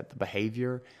experts at the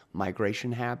behavior,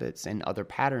 migration habits, and other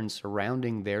patterns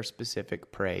surrounding their specific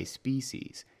prey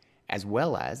species, as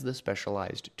well as the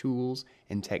specialized tools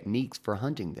and techniques for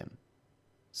hunting them.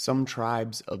 Some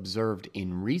tribes observed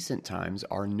in recent times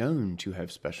are known to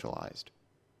have specialized.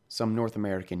 Some North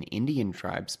American Indian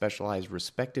tribes specialize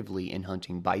respectively in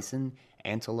hunting bison,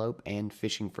 antelope, and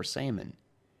fishing for salmon.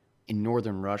 In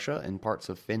northern Russia and parts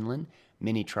of Finland,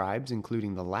 many tribes,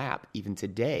 including the Lapp, even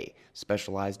today,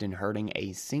 specialized in herding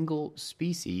a single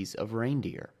species of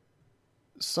reindeer.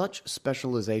 Such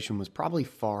specialization was probably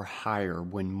far higher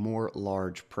when more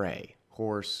large prey,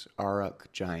 horse, auroch,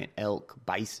 giant elk,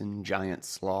 bison, giant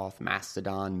sloth,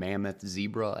 mastodon, mammoth,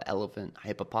 zebra, elephant,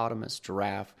 hippopotamus,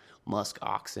 giraffe, musk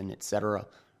oxen, etc.,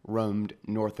 roamed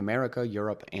North America,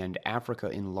 Europe, and Africa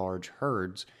in large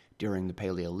herds during the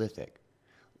Paleolithic.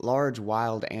 Large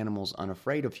wild animals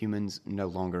unafraid of humans no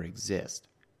longer exist.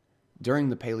 During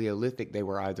the Paleolithic, they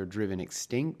were either driven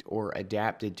extinct or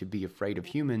adapted to be afraid of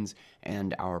humans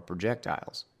and our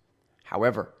projectiles.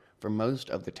 However, for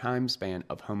most of the time span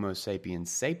of Homo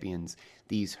sapiens sapiens,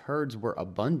 these herds were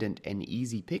abundant and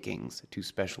easy pickings to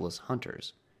specialist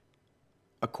hunters.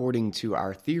 According to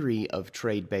our theory of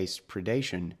trade-based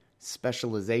predation,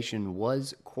 specialization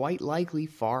was quite likely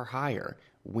far higher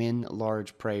when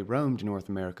large prey roamed North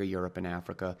America, Europe, and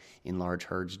Africa in large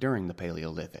herds during the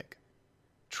Paleolithic.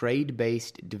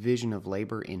 Trade-based division of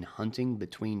labor in hunting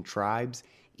between tribes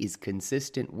is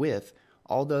consistent with,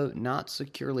 although not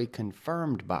securely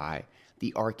confirmed by,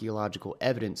 the archaeological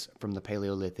evidence from the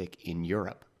Paleolithic in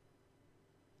Europe.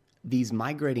 These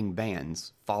migrating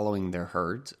bands, following their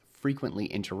herds, frequently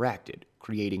interacted,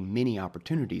 creating many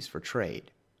opportunities for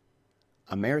trade.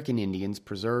 American Indians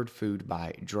preserved food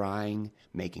by drying,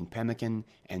 making pemmican,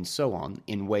 and so on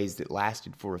in ways that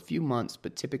lasted for a few months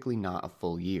but typically not a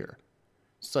full year.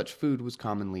 Such food was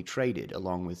commonly traded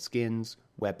along with skins,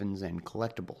 weapons, and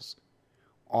collectibles.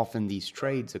 Often these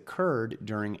trades occurred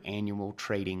during annual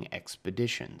trading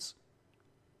expeditions.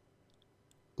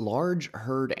 Large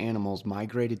herd animals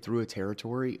migrated through a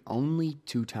territory only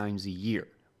 2 times a year,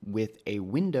 with a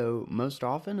window most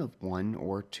often of 1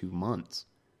 or 2 months.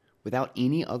 Without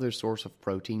any other source of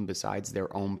protein besides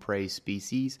their own prey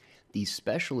species, these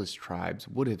specialist tribes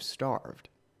would have starved.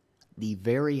 The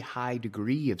very high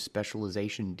degree of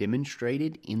specialization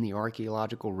demonstrated in the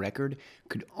archaeological record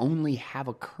could only have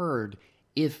occurred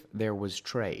if there was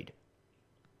trade.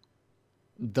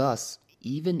 Thus,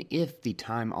 even if the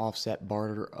time-offset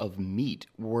barter of meat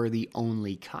were the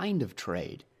only kind of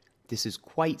trade, This is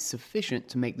quite sufficient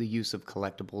to make the use of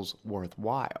collectibles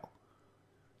worthwhile.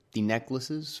 The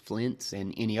necklaces, flints,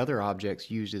 and any other objects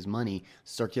used as money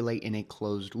circulate in a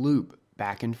closed loop,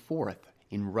 back and forth,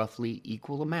 in roughly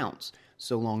equal amounts,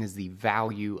 so long as the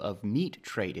value of meat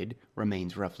traded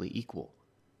remains roughly equal.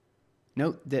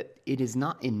 Note that it is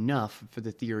not enough for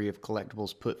the theory of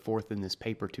collectibles put forth in this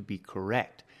paper to be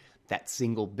correct, that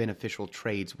single beneficial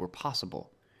trades were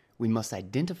possible. We must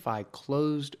identify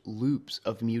closed loops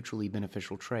of mutually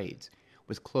beneficial trades.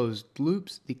 With closed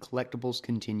loops, the collectibles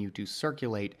continue to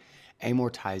circulate,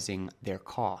 amortizing their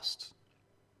costs.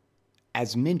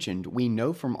 As mentioned, we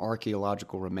know from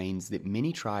archaeological remains that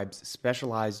many tribes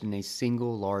specialized in a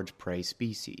single large prey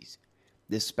species.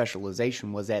 This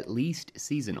specialization was at least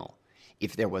seasonal.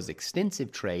 If there was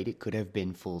extensive trade, it could have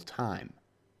been full-time.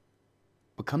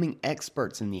 Becoming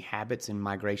experts in the habits and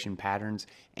migration patterns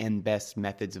and best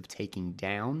methods of taking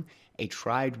down, a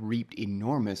tribe reaped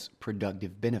enormous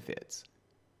productive benefits.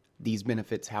 These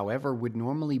benefits, however, would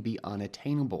normally be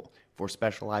unattainable, for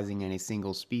specializing in a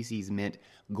single species meant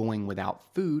going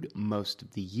without food most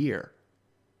of the year.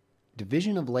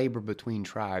 Division of labor between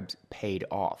tribes paid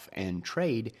off, and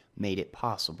trade made it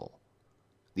possible.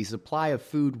 The supply of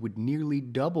food would nearly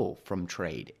double from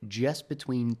trade just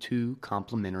between two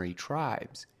complementary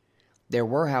tribes. There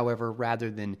were, however, rather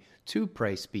than 2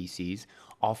 prey species,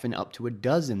 often up to a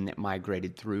dozen that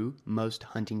migrated through most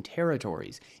hunting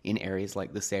territories in areas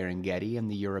like the Serengeti and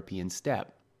the European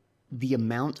steppe. The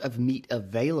amount of meat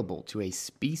available to a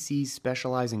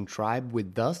species-specializing tribe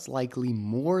would thus likely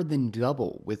more than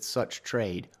double with such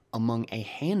trade among a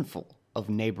handful of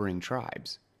neighboring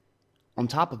tribes. On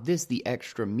top of this, the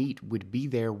extra meat would be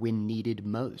there when needed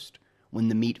most, when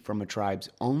the meat from a tribe's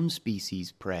own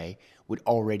species prey would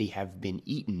already have been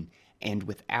eaten, and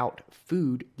without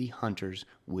food the hunters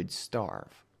would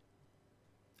starve.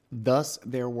 Thus,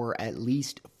 there were at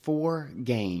least 4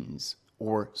 gains,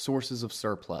 or sources of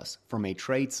surplus, from a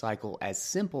trade cycle as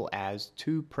simple as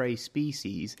 2 prey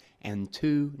species and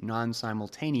 2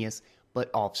 non-simultaneous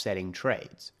but offsetting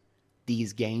trades.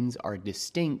 These gains are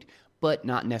distinct but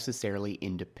not necessarily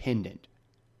independent.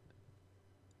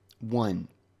 1.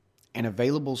 An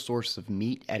available source of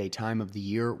meat at a time of the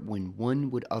year when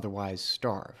one would otherwise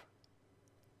starve.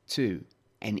 2.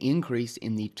 An increase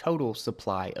in the total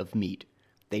supply of meat.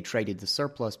 They traded the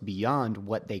surplus beyond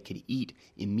what they could eat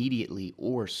immediately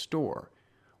or store.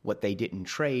 What they didn't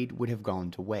trade would have gone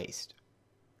to waste.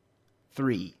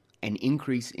 3. An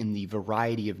increase in the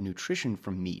variety of nutrition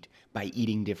from meat by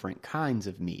eating different kinds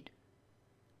of meat.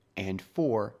 And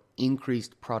 4.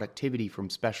 Increased productivity from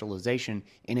specialization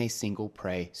in a single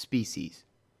prey species.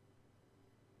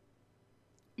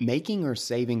 Making or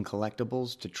saving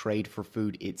collectibles to trade for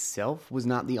food itself was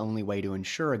not the only way to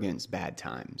ensure against bad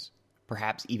times.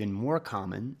 Perhaps even more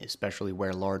common, especially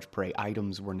where large prey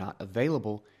items were not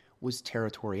available, was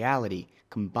territoriality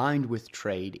combined with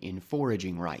trade in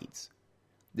foraging rights.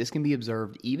 This can be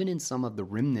observed even in some of the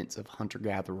remnants of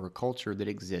hunter-gatherer culture that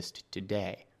exist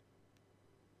today.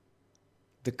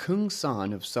 The Kung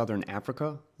San of southern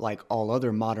Africa, like all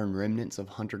other modern remnants of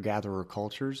hunter-gatherer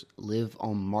cultures, live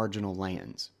on marginal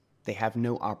lands. They have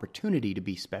no opportunity to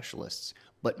be specialists,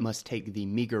 but must take the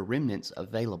meager remnants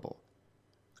available.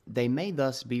 They may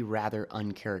thus be rather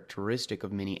uncharacteristic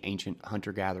of many ancient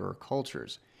hunter-gatherer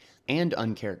cultures, and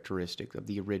uncharacteristic of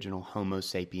the original Homo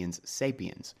sapiens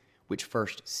sapiens, which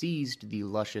first seized the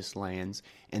luscious lands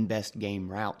and best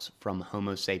game routes from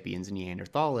Homo sapiens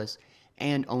neanderthalis,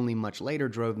 and only much later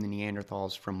drove the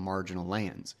Neanderthals from marginal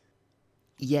lands.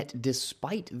 Yet,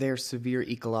 despite their severe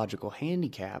ecological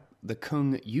handicap, the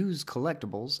Kung used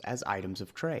collectibles as items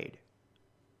of trade.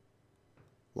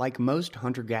 Like most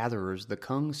hunter-gatherers, the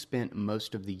Kung spent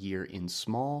most of the year in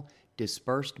small,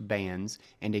 dispersed bands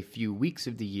and a few weeks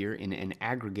of the year in an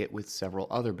aggregate with several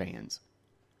other bands.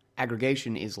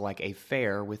 Aggregation is like a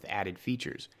fair with added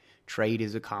features. Trade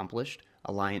is accomplished,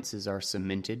 alliances are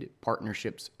cemented,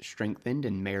 partnerships strengthened,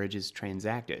 and marriages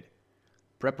transacted.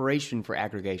 Preparation for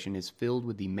aggregation is filled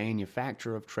with the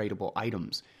manufacture of tradable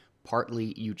items,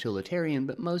 partly utilitarian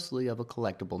but mostly of a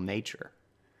collectible nature.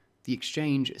 The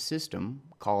exchange system,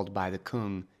 called by the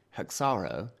Kung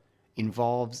Haksaro,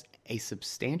 involves a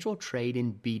substantial trade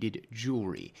in beaded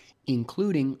jewelry,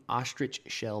 including ostrich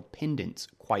shell pendants,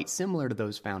 quite similar to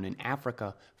those found in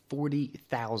Africa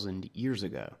 40,000 years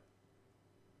ago.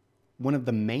 One of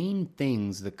the main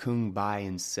things the Kung buy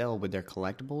and sell with their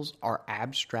collectibles are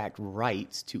abstract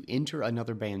rights to enter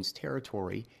another band's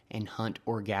territory and hunt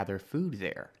or gather food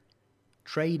there.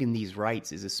 Trade in these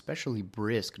rights is especially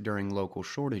brisk during local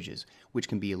shortages, which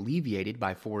can be alleviated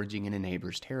by foraging in a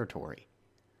neighbor's territory.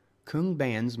 Kung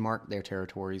bands marked their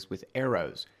territories with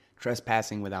arrows.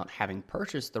 Trespassing without having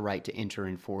purchased the right to enter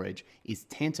and forage is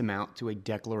tantamount to a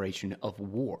declaration of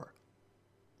war.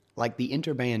 Like the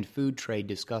interband food trade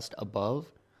discussed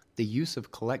above, the use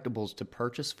of collectibles to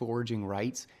purchase foraging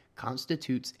rights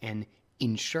constitutes an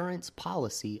insurance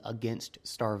policy against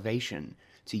starvation,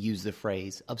 to use the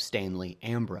phrase of Stanley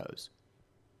Ambrose.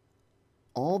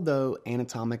 Although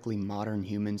anatomically modern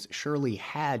humans surely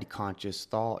had conscious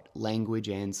thought, language,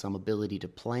 and some ability to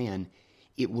plan,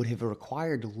 it would have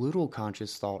required little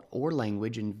conscious thought or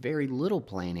language and very little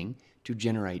planning to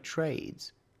generate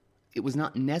trades. It was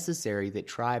not necessary that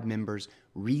tribe members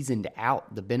reasoned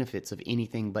out the benefits of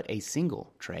anything but a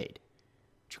single trade.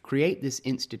 To create this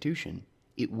institution,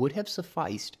 it would have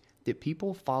sufficed that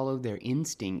people follow their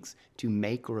instincts to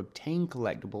make or obtain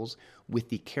collectibles with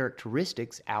the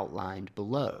characteristics outlined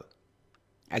below,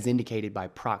 as indicated by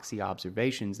proxy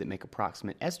observations that make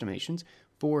approximate estimations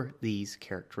for these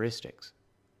characteristics.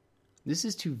 This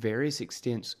is to various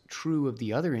extents true of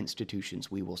the other institutions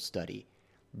we will study.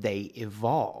 They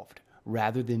evolved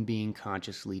rather than being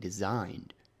consciously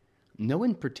designed. No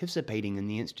one participating in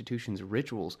the institution's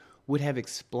rituals would have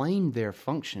explained their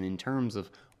function in terms of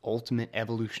ultimate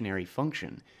evolutionary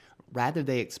function. Rather,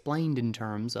 they explained in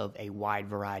terms of a wide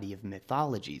variety of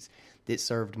mythologies that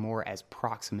served more as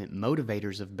proximate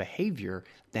motivators of behavior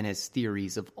than as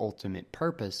theories of ultimate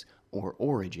purpose or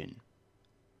origin.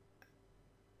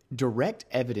 Direct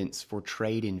evidence for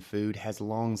trade in food has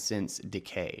long since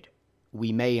decayed.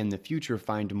 We may in the future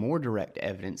find more direct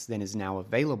evidence than is now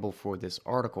available for this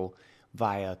article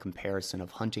via comparison of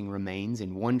hunting remains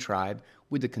in one tribe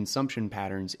with the consumption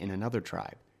patterns in another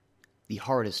tribe. The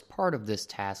hardest part of this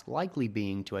task likely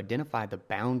being to identify the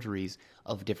boundaries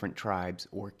of different tribes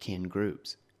or kin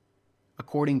groups.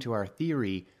 According to our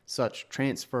theory, such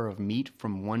transfer of meat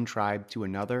from one tribe to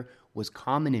another was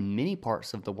common in many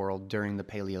parts of the world during the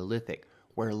Paleolithic,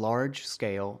 where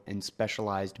large-scale and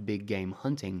specialized big-game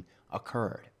hunting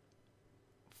occurred.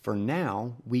 For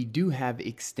now, we do have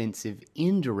extensive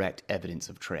indirect evidence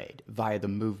of trade via the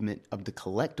movement of the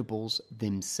collectibles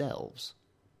themselves.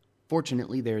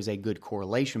 Fortunately, there is a good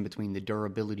correlation between the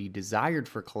durability desired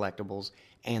for collectibles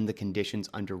and the conditions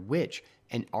under which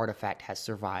an artifact has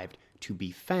survived to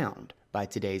be found by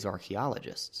today's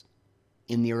archaeologists.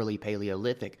 In the early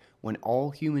Paleolithic, when all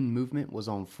human movement was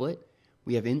on foot,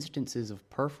 we have instances of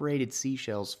perforated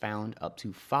seashells found up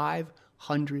to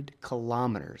 500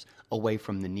 kilometers away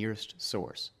from the nearest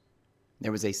source.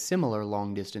 There was a similar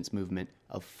long-distance movement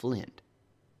of flint.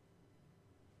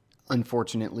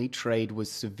 Unfortunately, trade was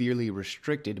severely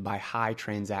restricted by high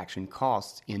transaction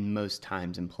costs in most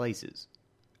times and places.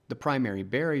 The primary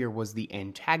barrier was the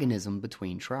antagonism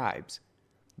between tribes.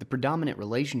 The predominant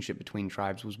relationship between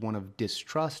tribes was one of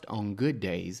distrust on good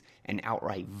days and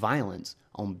outright violence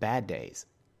on bad days.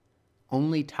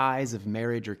 Only ties of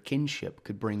marriage or kinship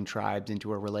could bring tribes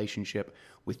into a relationship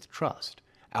with trust,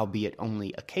 albeit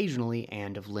only occasionally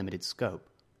and of limited scope.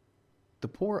 The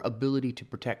poor ability to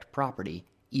protect property,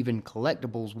 even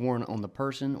collectibles worn on the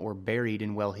person or buried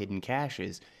in well-hidden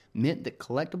caches, meant that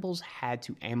collectibles had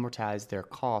to amortize their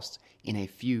costs in a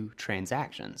few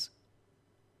transactions.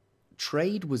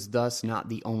 Trade was thus not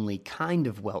the only kind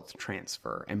of wealth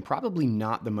transfer, and probably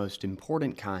not the most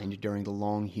important kind during the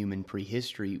long human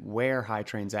prehistory, where high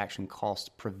transaction costs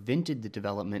prevented the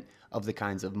development of the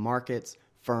kinds of markets,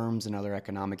 firms, and other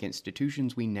economic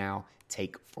institutions we now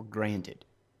take for granted.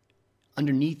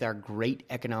 Underneath our great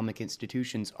economic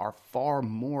institutions are far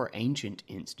more ancient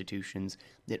institutions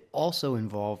that also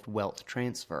involved wealth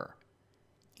transfer.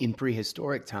 In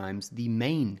prehistoric times, the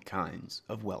main kinds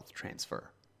of wealth transfer.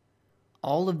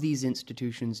 All of these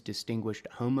institutions distinguished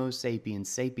Homo sapiens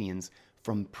sapiens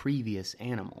from previous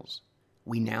animals.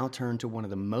 We now turn to one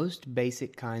of the most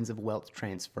basic kinds of wealth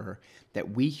transfer that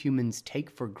we humans take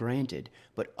for granted,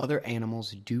 but other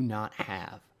animals do not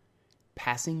have: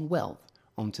 passing wealth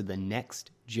onto the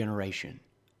next generation.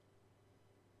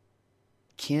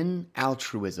 Kin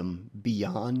altruism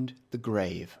beyond the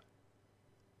grave.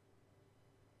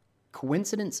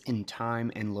 Coincidence in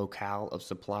time and locale of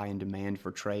supply and demand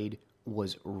for trade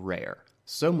was rare,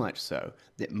 so much so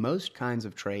that most kinds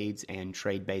of trades and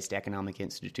trade-based economic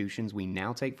institutions we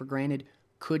now take for granted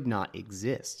could not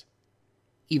exist.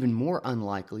 Even more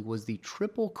unlikely was the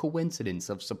triple coincidence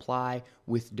of supply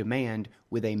with demand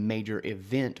with a major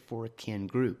event for a kin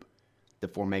group: the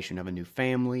formation of a new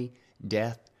family,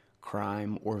 death,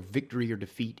 crime, or victory or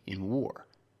defeat in war.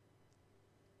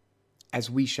 As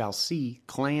we shall see,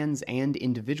 clans and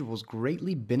individuals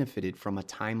greatly benefited from a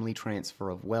timely transfer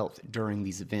of wealth during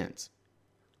these events.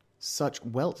 Such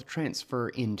wealth transfer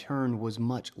in turn was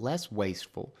much less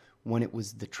wasteful when it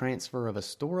was the transfer of a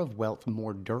store of wealth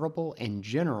more durable and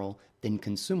general than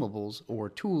consumables or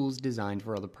tools designed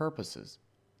for other purposes.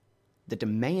 The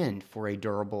demand for a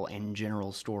durable and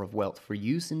general store of wealth for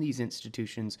use in these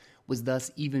institutions was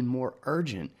thus even more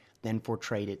urgent than for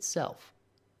trade itself.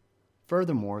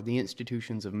 Furthermore, the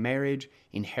institutions of marriage,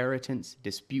 inheritance,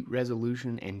 dispute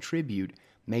resolution, and tribute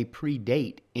may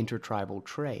predate intertribal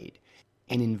trade,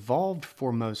 and involved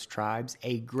for most tribes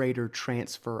a greater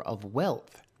transfer of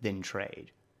wealth than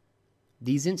trade.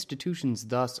 These institutions,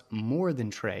 thus more than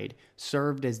trade,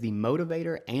 served as the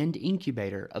motivator and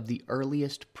incubator of the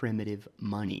earliest primitive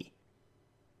money.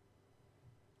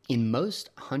 In most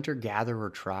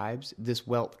hunter-gatherer tribes, this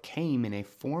wealth came in a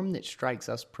form that strikes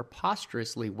us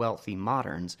preposterously wealthy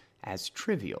moderns as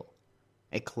trivial: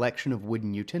 a collection of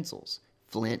wooden utensils,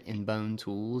 flint and bone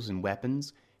tools and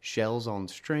weapons, shells on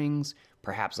strings,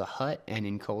 perhaps a hut, and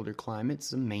in colder climates,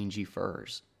 some mangy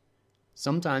furs.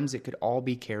 Sometimes it could all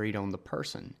be carried on the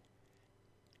person.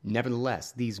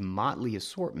 Nevertheless, these motley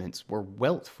assortments were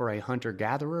wealth for a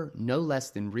hunter-gatherer no less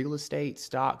than real estate,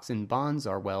 stocks, and bonds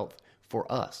are wealth for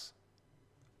us.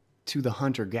 To the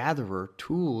hunter-gatherer,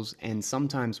 tools and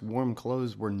sometimes warm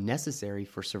clothes were necessary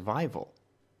for survival.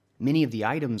 Many of the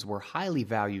items were highly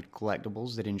valued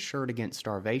collectibles that ensured against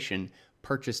starvation,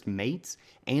 purchased mates,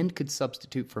 and could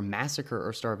substitute for massacre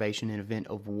or starvation in event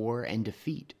of war and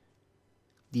defeat.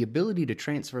 The ability to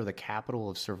transfer the capital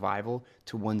of survival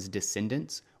to one's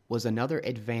descendants was another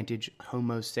advantage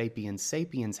Homo sapiens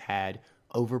sapiens had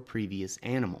over previous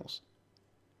animals.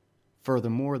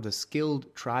 Furthermore, the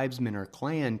skilled tribesman or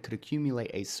clan could accumulate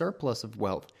a surplus of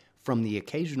wealth from the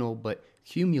occasional but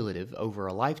cumulative over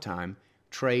a lifetime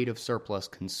trade of surplus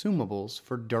consumables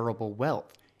for durable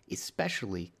wealth,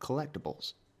 especially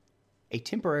collectibles. A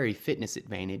temporary fitness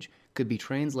advantage could be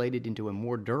translated into a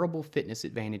more durable fitness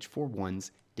advantage for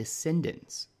one's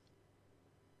descendants.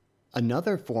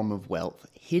 Another form of wealth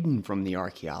hidden from the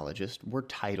archaeologist were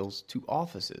titles to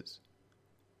offices.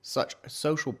 Such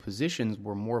social positions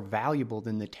were more valuable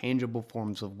than the tangible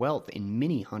forms of wealth in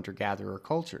many hunter-gatherer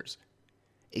cultures.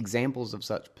 Examples of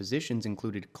such positions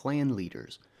included clan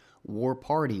leaders, war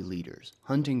party leaders,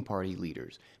 hunting party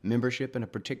leaders, membership in a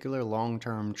particular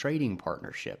long-term trading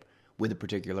partnership with a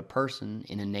particular person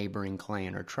in a neighboring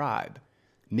clan or tribe,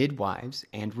 midwives,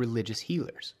 and religious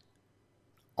healers.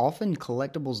 Often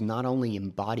collectibles not only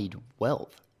embodied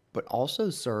wealth, but also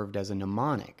served as a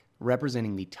mnemonic,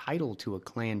 representing the title to a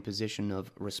clan position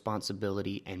of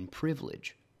responsibility and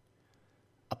privilege.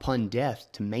 Upon death,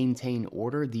 to maintain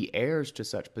order, the heirs to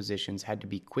such positions had to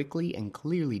be quickly and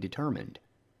clearly determined.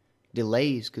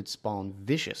 Delays could spawn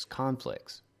vicious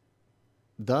conflicts.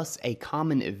 Thus, a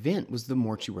common event was the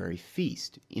mortuary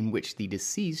feast, in which the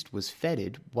deceased was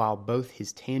feted while both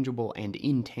his tangible and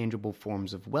intangible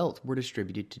forms of wealth were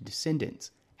distributed to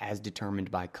descendants, as determined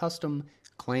by custom,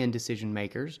 clan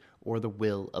decision-makers, or the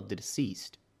will of the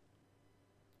deceased.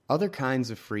 Other kinds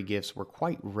of free gifts were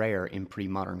quite rare in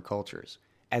pre-modern cultures,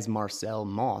 as Marcel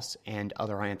Mauss and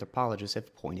other anthropologists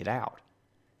have pointed out.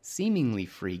 Seemingly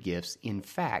free gifts, in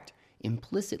fact,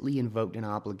 implicitly invoked an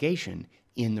obligation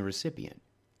in the recipient.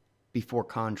 Before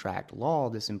contract law,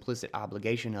 this implicit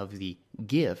obligation of the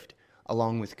gift,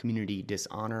 along with community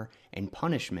dishonor and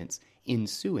punishments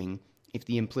ensuing if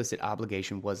the implicit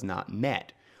obligation was not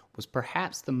met, was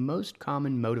perhaps the most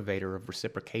common motivator of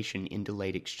reciprocation in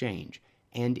delayed exchange,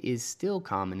 and is still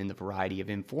common in the variety of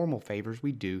informal favors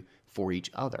we do for each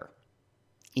other.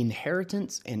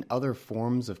 Inheritance and other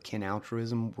forms of kin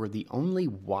altruism were the only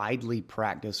widely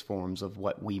practiced forms of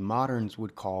what we moderns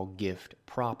would call gift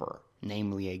proper,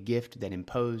 namely a gift that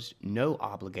imposed no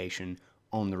obligation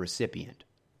on the recipient.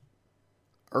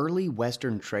 Early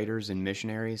Western traders and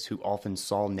missionaries, who often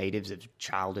saw natives as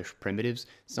childish primitives,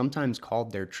 sometimes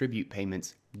called their tribute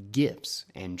payments gifts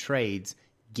and trades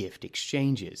gift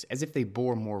exchanges, as if they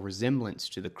bore more resemblance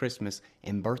to the Christmas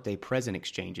and birthday present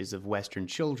exchanges of Western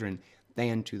children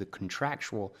than to the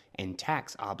contractual and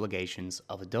tax obligations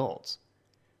of adults.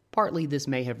 Partly this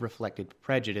may have reflected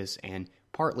prejudice, and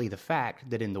partly the fact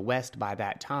that in the West by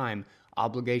that time,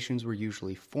 obligations were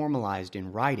usually formalized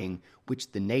in writing,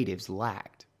 which the natives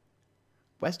lacked.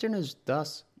 Westerners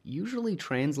thus usually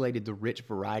translated the rich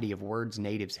variety of words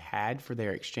natives had for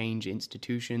their exchange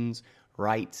institutions,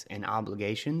 rights, and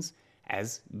obligations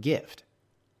as gift.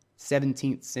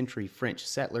 17th century French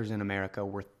settlers in America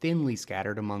were thinly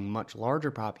scattered among much larger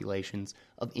populations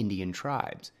of Indian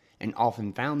tribes, and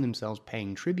often found themselves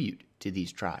paying tribute to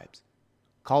these tribes.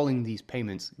 Calling these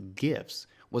payments gifts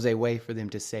was a way for them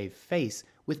to save face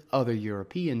with other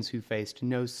Europeans who faced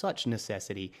no such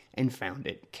necessity and found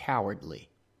it cowardly.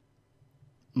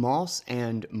 Moss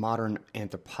and modern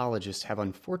anthropologists have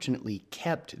unfortunately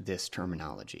kept this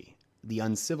terminology. The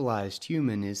uncivilized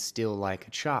human is still like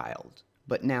a child,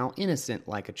 but now innocent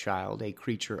like a child, a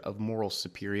creature of moral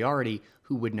superiority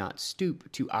who would not stoop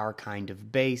to our kind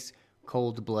of base,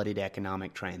 cold-blooded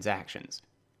economic transactions.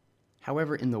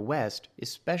 However, in the West,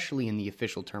 especially in the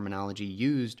official terminology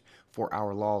used for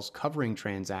our laws covering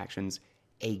transactions,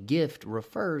 a gift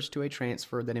refers to a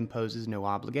transfer that imposes no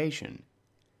obligation.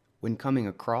 When coming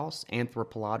across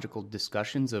anthropological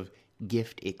discussions of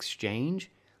gift exchange,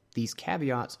 these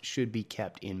caveats should be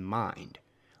kept in mind.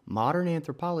 Modern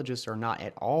anthropologists are not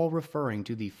at all referring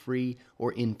to the free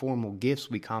or informal gifts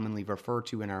we commonly refer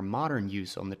to in our modern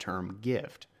use on the term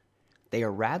gift. They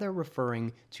are rather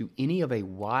referring to any of a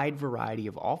wide variety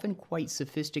of often quite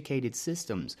sophisticated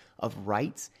systems of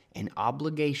rights and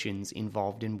obligations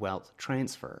involved in wealth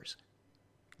transfers.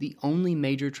 The only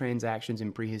major transactions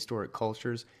in prehistoric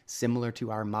cultures similar to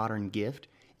our modern gift,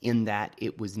 in that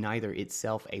it was neither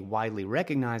itself a widely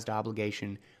recognized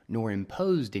obligation nor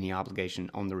imposed any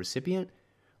obligation on the recipient,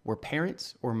 were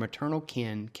parents or maternal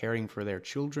kin caring for their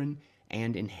children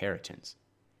and inheritance.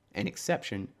 An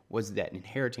exception was that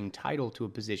inheriting title to a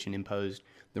position imposed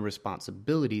the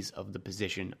responsibilities of the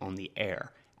position on the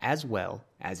heir, as well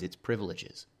as its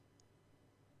privileges.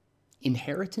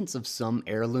 Inheritance of some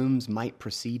heirlooms might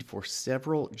proceed for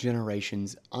several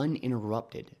generations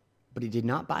uninterrupted, but it did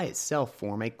not by itself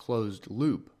form a closed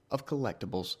loop of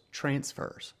collectibles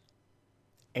transfers.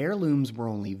 Heirlooms were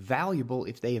only valuable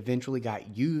if they eventually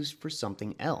got used for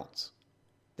something else.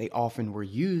 They often were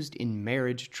used in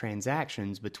marriage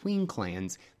transactions between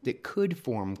clans that could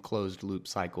form closed-loop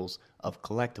cycles of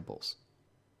collectibles.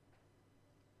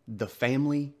 The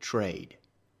family trade.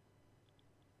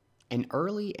 An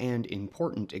early and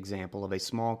important example of a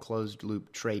small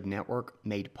closed-loop trade network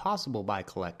made possible by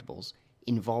collectibles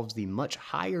involves the much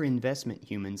higher investment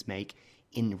humans make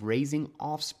in raising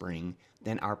offspring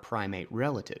than our primate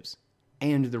relatives,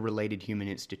 and the related human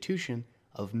institution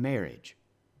of marriage.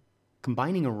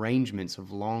 Combining arrangements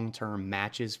of long-term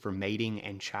matches for mating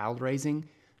and child-raising,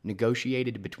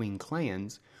 negotiated between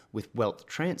clans, with wealth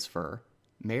transfer,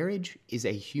 marriage is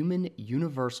a human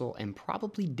universal and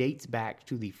probably dates back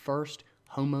to the first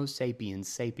Homo sapiens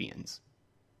sapiens.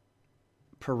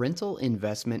 Parental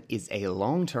investment is a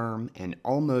long-term and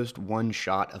almost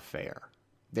one-shot affair.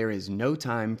 There is no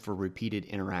time for repeated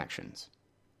interactions.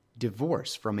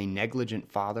 Divorce from a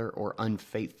negligent father or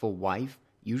unfaithful wife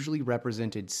usually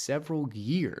represented several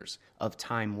years of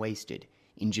time wasted,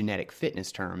 in genetic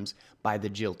fitness terms, by the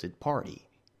jilted party.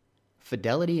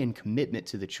 Fidelity and commitment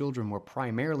to the children were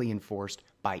primarily enforced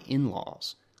by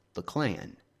in-laws, the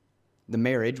clan. The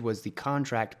marriage was the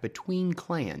contract between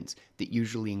clans that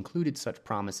usually included such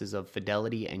promises of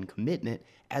fidelity and commitment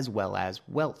as well as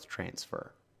wealth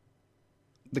transfer.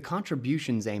 The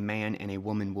contributions a man and a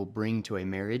woman will bring to a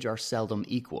marriage are seldom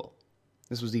equal.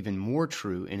 This was even more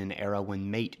true in an era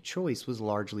when mate choice was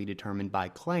largely determined by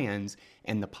clans,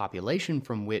 and the population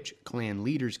from which clan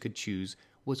leaders could choose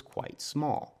was quite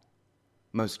small.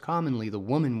 Most commonly, the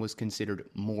woman was considered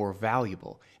more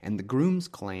valuable, and the groom's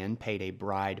clan paid a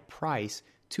bride price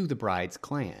to the bride's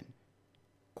clan.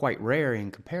 Quite rare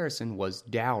in comparison was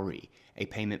dowry, a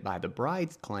payment by the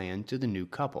bride's clan to the new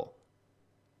couple.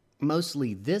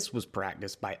 Mostly this was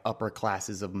practiced by upper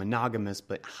classes of monogamous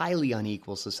but highly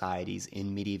unequal societies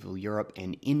in medieval Europe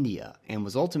and India, and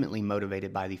was ultimately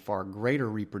motivated by the far greater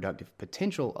reproductive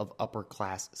potential of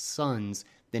upper-class sons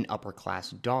than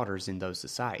upper-class daughters in those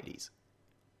societies.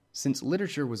 Since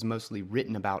literature was mostly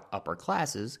written about upper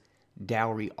classes,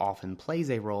 dowry often plays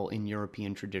a role in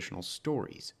European traditional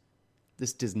stories.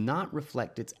 This does not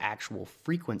reflect its actual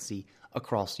frequency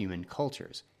across human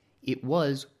cultures. It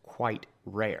was quite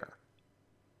rare.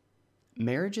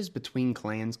 Marriages between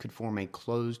clans could form a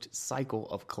closed cycle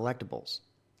of collectibles.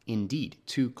 Indeed,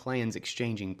 two clans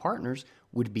exchanging partners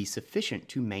would be sufficient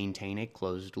to maintain a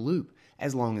closed loop,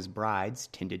 as long as brides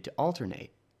tended to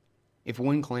alternate. If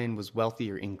one clan was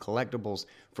wealthier in collectibles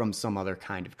from some other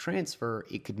kind of transfer,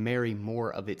 it could marry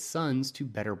more of its sons to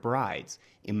better brides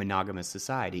in monogamous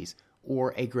societies,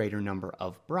 or a greater number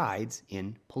of brides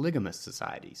in polygamous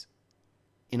societies.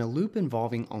 In a loop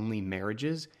involving only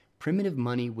marriages, primitive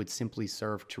money would simply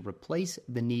serve to replace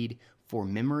the need for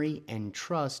memory and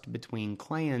trust between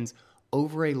clans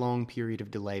over a long period of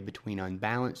delay between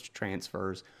unbalanced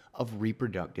transfers of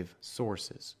reproductive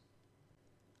sources.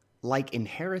 Like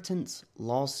inheritance,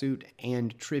 lawsuit,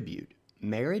 and tribute,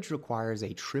 marriage requires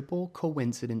a triple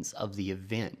coincidence of the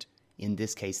event, in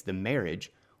this case the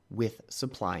marriage, with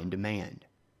supply and demand.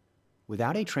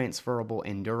 Without a transferable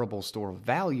and durable store of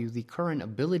value, the current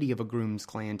ability of a groom's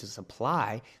clan to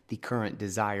supply the current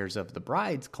desires of the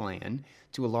bride's clan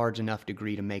to a large enough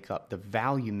degree to make up the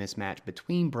value mismatch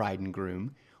between bride and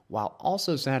groom, while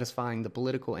also satisfying the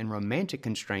political and romantic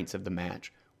constraints of the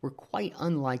match, were quite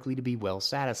unlikely to be well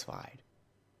satisfied.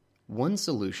 One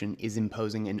solution is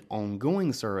imposing an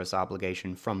ongoing service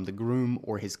obligation from the groom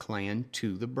or his clan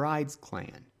to the bride's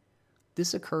clan.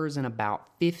 This occurs in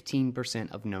about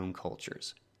 15% of known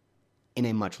cultures. In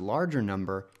a much larger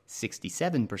number,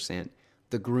 67%,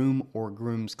 the groom or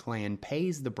groom's clan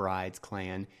pays the bride's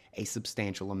clan a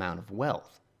substantial amount of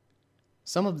wealth.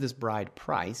 Some of this bride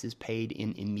price is paid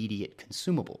in immediate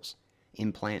consumables,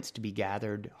 in plants to be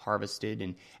gathered, harvested,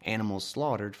 and animals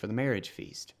slaughtered for the marriage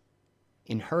feast.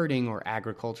 In herding or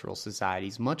agricultural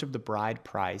societies, much of the bride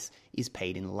price is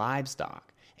paid in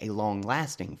livestock, a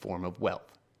long-lasting form of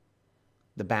wealth.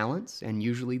 The balance, and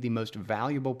usually the most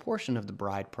valuable portion of the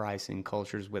bride price in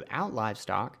cultures without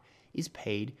livestock, is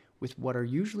paid with what are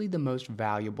usually the most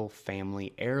valuable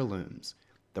family heirlooms,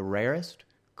 the rarest,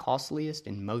 costliest,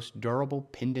 and most durable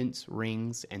pendants,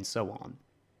 rings, and so on.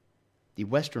 The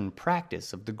Western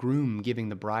practice of the groom giving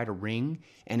the bride a ring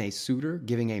and a suitor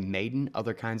giving a maiden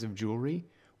other kinds of jewelry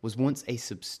was once a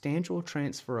substantial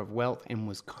transfer of wealth and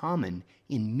was common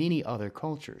in many other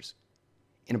cultures.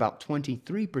 In about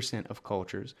 23% of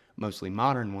cultures, mostly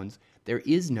modern ones, there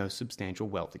is no substantial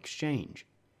wealth exchange.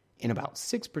 In about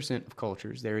 6% of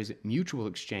cultures, there is mutual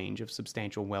exchange of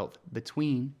substantial wealth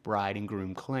between bride and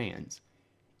groom clans.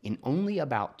 In only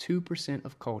about 2%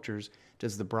 of cultures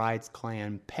does the bride's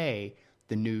clan pay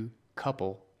the new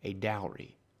couple a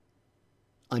dowry.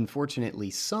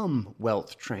 Unfortunately, some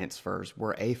wealth transfers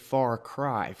were a far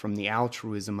cry from the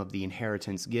altruism of the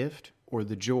inheritance gift or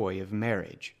the joy of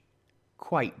marriage.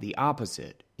 Quite the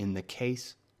opposite in the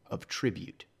case of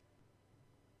tribute.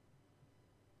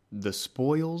 The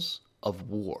spoils of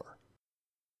war.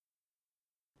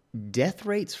 Death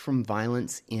rates from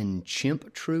violence in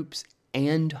chimp troops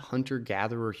and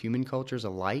hunter-gatherer human cultures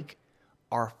alike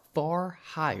are far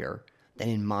higher than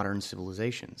in modern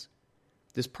civilizations.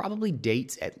 This probably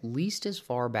dates at least as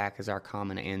far back as our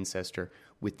common ancestor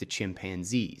with the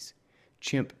chimpanzees.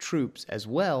 Chimp troops, as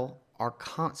well, are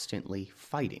constantly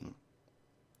fighting.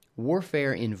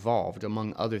 Warfare involved,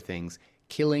 among other things,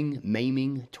 killing,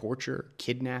 maiming, torture,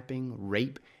 kidnapping,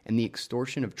 rape, and the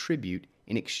extortion of tribute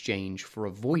in exchange for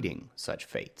avoiding such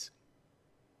fates.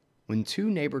 When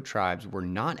two neighbor tribes were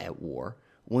not at war,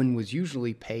 one was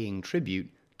usually paying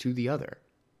tribute to the other.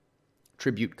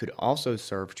 Tribute could also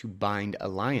serve to bind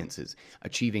alliances,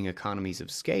 achieving economies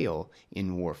of scale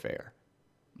in warfare.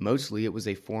 Mostly it was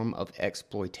a form of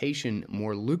exploitation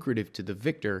more lucrative to the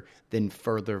victor than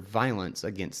further violence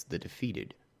against the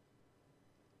defeated.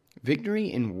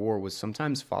 Victory in war was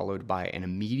sometimes followed by an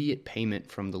immediate payment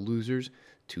from the losers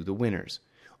to the winners.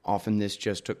 Often this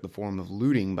just took the form of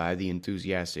looting by the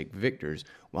enthusiastic victors,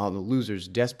 while the losers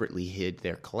desperately hid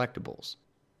their collectibles.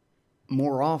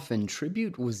 More often,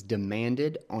 tribute was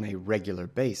demanded on a regular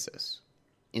basis.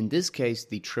 In this case,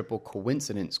 the triple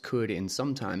coincidence could and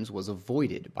sometimes was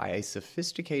avoided by a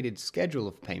sophisticated schedule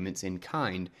of payments in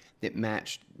kind that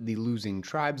matched the losing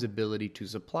tribe's ability to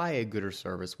supply a good or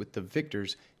service with the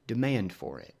victor's demand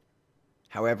for it.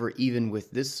 However, even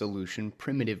with this solution,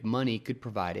 primitive money could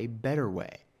provide a better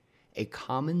way, a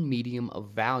common medium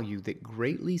of value that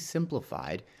greatly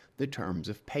simplified the terms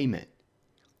of payment.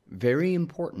 Very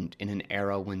important in an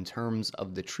era when terms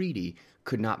of the treaty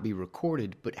could not be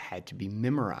recorded but had to be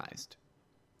memorized.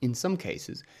 In some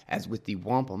cases, as with the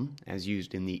wampum, as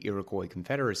used in the Iroquois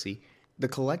Confederacy, the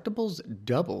collectibles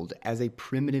doubled as a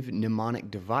primitive mnemonic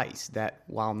device that,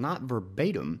 while not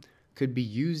verbatim, could be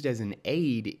used as an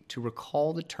aid to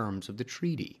recall the terms of the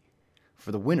treaty.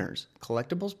 For the winners,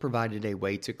 collectibles provided a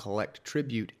way to collect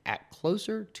tribute at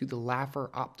closer to the Laffer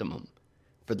optimum.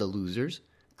 For the losers,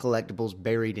 collectibles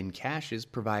buried in caches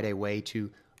provide a way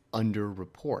to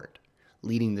underreport,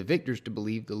 leading the victors to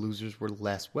believe the losers were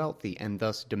less wealthy and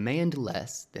thus demand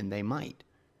less than they might.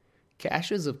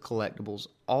 Caches of collectibles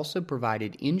also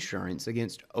provided insurance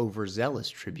against overzealous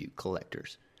tribute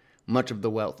collectors. Much of the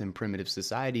wealth in primitive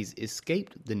societies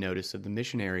escaped the notice of the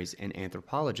missionaries and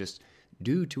anthropologists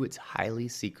due to its highly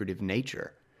secretive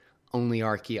nature. Only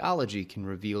archaeology can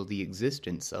reveal the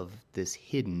existence of this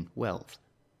hidden wealth.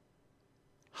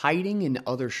 Hiding and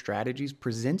other strategies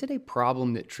presented a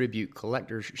problem that tribute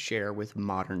collectors share with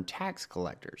modern tax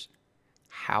collectors: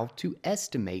 how to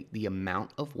estimate the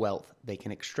amount of wealth they can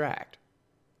extract.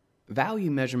 Value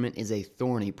measurement is a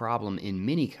thorny problem in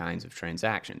many kinds of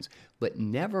transactions, but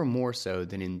never more so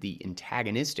than in the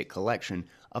antagonistic collection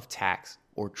of tax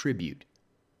or tribute.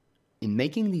 In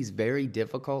making these very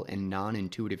difficult and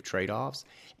non-intuitive trade-offs,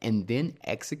 and then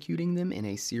executing them in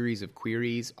a series of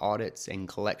queries, audits, and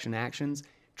collection actions,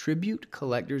 tribute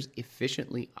collectors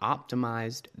efficiently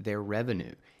optimized their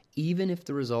revenue, even if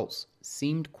the results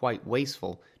seemed quite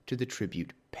wasteful to the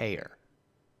tribute payer.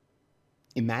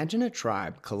 Imagine a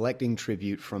tribe collecting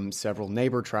tribute from several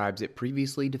neighbor tribes it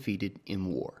previously defeated in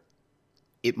war.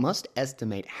 It must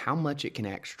estimate how much it can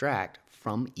extract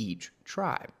from each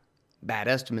tribe. Bad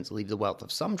estimates leave the wealth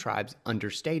of some tribes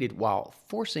understated while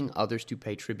forcing others to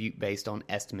pay tribute based on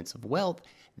estimates of wealth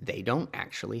they don't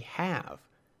actually have.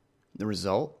 The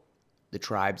result? The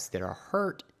tribes that are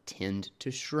hurt tend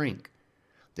to shrink.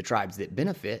 The tribes that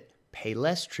benefit pay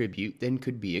less tribute than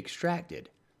could be extracted.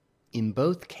 In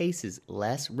both cases,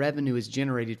 less revenue is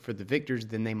generated for the victors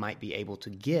than they might be able to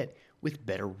get with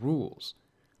better rules.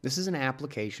 This is an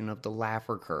application of the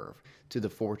Laffer curve to the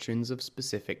fortunes of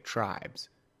specific tribes.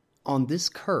 On this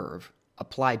curve,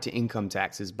 applied to income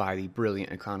taxes by the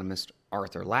brilliant economist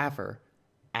Arthur Laffer,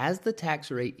 as the tax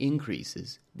rate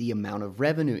increases, the amount of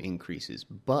revenue increases,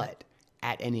 but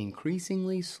at an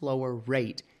increasingly slower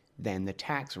rate than the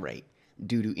tax rate,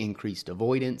 due to increased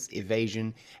avoidance,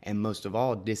 evasion, and most of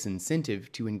all,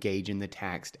 disincentive to engage in the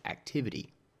taxed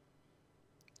activity.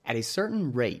 At a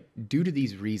certain rate, due to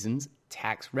these reasons,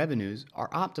 tax revenues are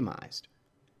optimized.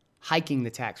 Hiking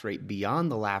the tax rate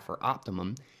beyond the Laffer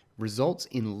optimum results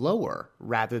in lower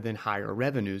rather than higher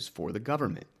revenues for the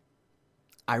government.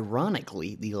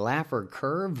 Ironically, the Laffer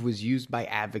curve was used by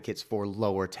advocates for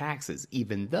lower taxes,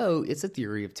 even though it's a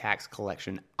theory of tax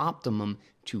collection optimum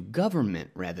to government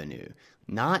revenue,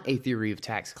 not a theory of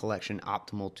tax collection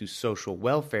optimal to social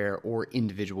welfare or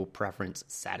individual preference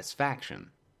satisfaction.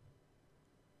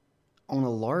 On a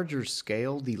larger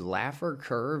scale, the Laffer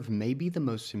curve may be the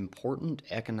most important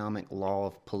economic law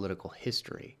of political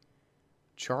history.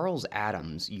 Charles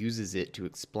Adams uses it to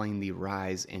explain the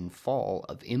rise and fall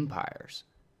of empires.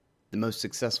 The most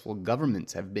successful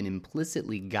governments have been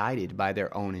implicitly guided by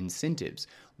their own incentives,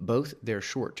 both their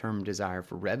short-term desire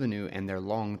for revenue and their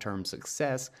long-term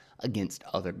success against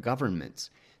other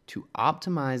governments, to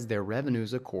optimize their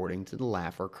revenues according to the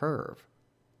Laffer curve.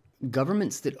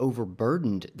 Governments that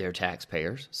overburdened their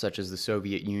taxpayers, such as the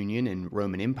Soviet Union and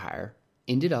Roman Empire,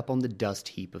 ended up on the dust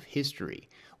heap of history,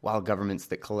 while governments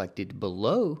that collected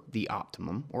below the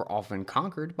optimum were often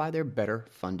conquered by their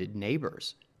better-funded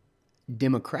neighbors.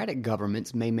 Democratic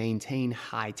governments may maintain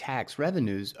high tax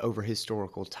revenues over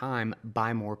historical time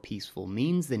by more peaceful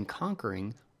means than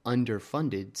conquering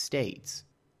underfunded states.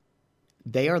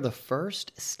 They are the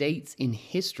first states in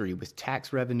history with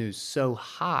tax revenues so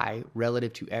high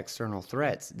relative to external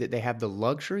threats that they have the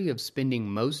luxury of spending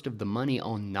most of the money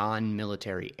on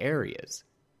non-military areas.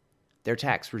 Their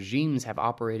tax regimes have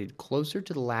operated closer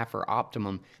to the Laffer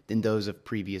optimum than those of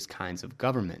previous kinds of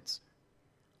governments.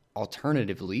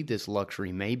 Alternatively, this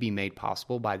luxury may be made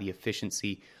possible by the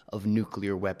efficiency of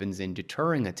nuclear weapons in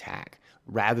deterring attack,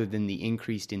 rather than the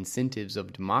increased incentives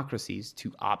of democracies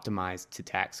to optimize to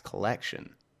tax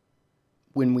collection.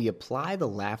 When we apply the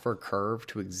Laffer curve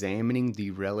to examining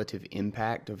the relative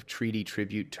impact of treaty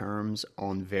tribute terms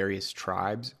on various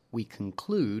tribes, we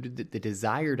conclude that the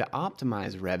desire to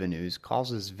optimize revenues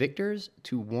causes victors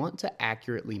to want to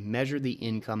accurately measure the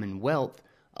income and wealth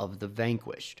of the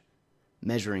vanquished.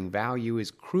 Measuring value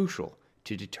is crucial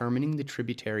to determining the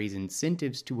tributaries'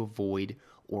 incentives to avoid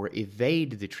or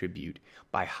evade the tribute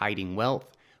by hiding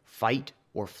wealth, fight,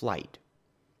 or flight.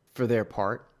 For their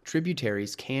part,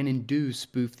 tributaries can and do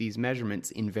spoof these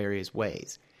measurements in various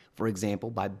ways, for example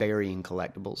by burying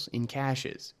collectibles in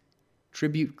caches.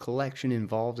 Tribute collection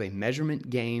involves a measurement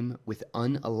game with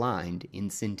unaligned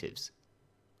incentives.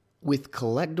 With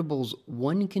collectibles,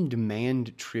 one can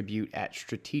demand tribute at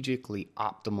strategically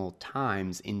optimal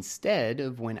times instead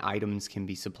of when items can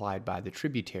be supplied by the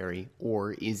tributary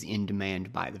or is in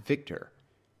demand by the victor.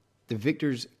 The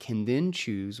victors can then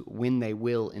choose when they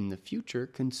will in the future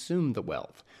consume the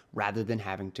wealth, rather than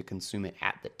having to consume it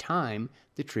at the time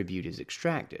the tribute is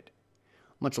extracted.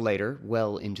 Much later,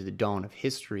 well into the dawn of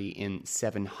history in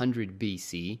 700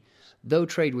 BC, though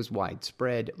trade was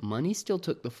widespread, money still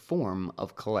took the form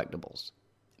of collectibles.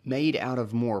 Made out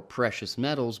of more precious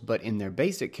metals, but in their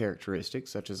basic characteristics,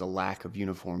 such as a lack of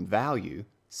uniform value,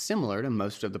 similar to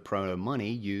most of the proto-money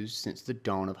used since the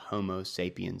dawn of Homo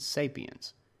sapiens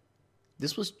sapiens.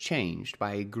 This was changed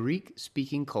by a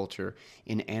Greek-speaking culture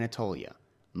in Anatolia,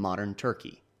 modern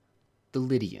Turkey, the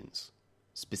Lydians.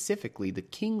 Specifically, the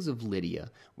kings of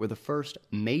Lydia were the first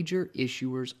major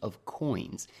issuers of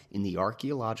coins in the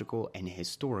archaeological and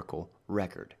historical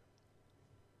record.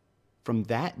 From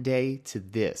that day to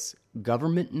this,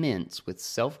 government mints with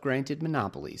self-granted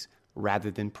monopolies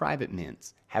rather than private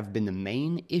mints, have been the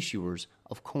main issuers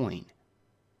of coin.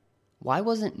 Why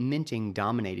wasn't minting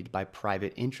dominated by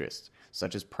private interests,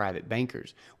 such as private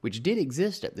bankers, which did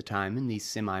exist at the time in these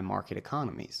semi-market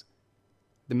economies?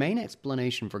 The main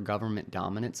explanation for government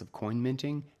dominance of coin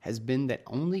minting has been that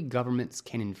only governments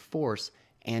can enforce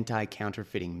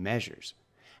anti-counterfeiting measures.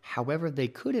 However, they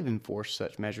could have enforced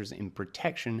such measures in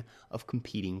protection of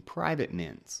competing private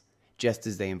mints, just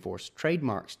as they enforce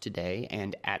trademarks today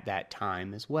and at that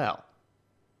time as well.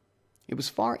 It was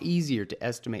far easier to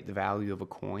estimate the value of a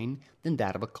coin than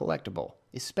that of a collectible,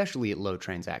 especially at low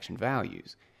transaction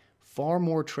values. Far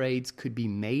more trades could be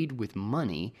made with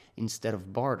money instead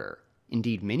of barter.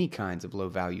 Indeed, many kinds of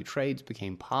low-value trades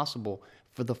became possible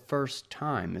for the first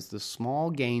time as the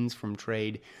small gains from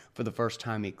trade for the first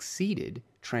time exceeded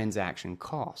transaction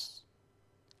costs.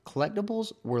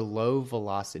 Collectibles were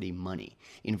low-velocity money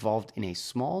involved in a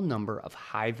small number of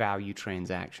high-value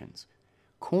transactions.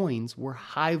 Coins were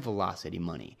high-velocity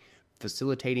money,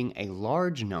 facilitating a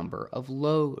large number of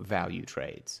low-value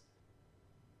trades.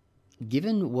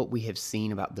 Given what we have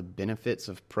seen about the benefits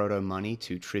of proto-money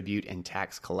to tribute and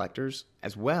tax collectors,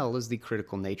 as well as the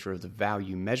critical nature of the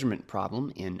value measurement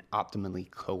problem in optimally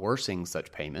coercing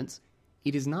such payments,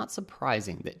 it is not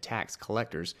surprising that tax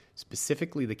collectors,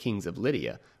 specifically the kings of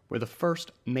Lydia, were the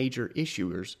first major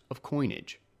issuers of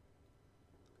coinage.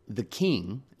 The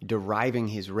king, deriving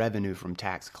his revenue from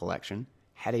tax collection,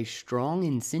 had a strong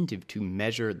incentive to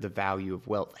measure the value of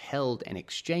wealth held and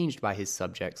exchanged by his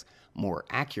subjects more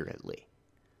accurately.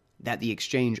 That the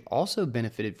exchange also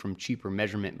benefited from cheaper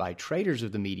measurement by traders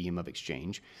of the medium of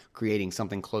exchange, creating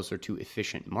something closer to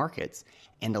efficient markets,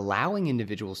 and allowing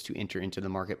individuals to enter into the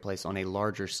marketplace on a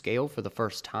larger scale for the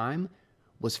first time,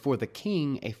 was for the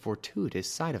king a fortuitous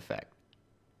side effect.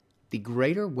 The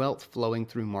greater wealth flowing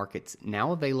through markets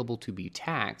now available to be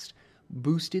taxed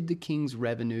boosted the king's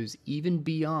revenues even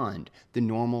beyond the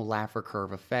normal Laffer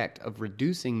curve effect of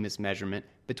reducing mismeasurement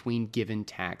between given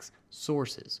tax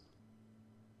sources.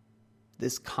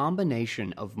 This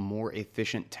combination of more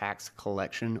efficient tax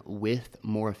collection with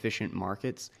more efficient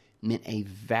markets meant a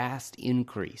vast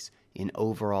increase in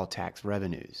overall tax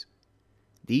revenues.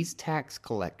 These tax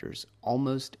collectors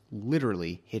almost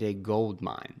literally hit a gold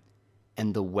mine,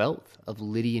 and the wealth of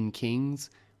Lydian kings,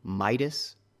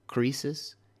 Midas,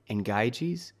 Croesus, and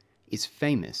Gyges, is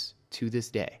famous to this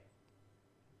day.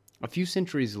 A few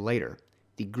centuries later,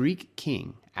 the Greek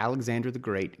king Alexander the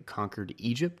Great conquered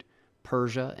Egypt,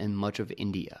 Persia, and much of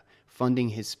India, funding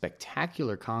his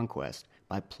spectacular conquest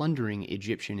by plundering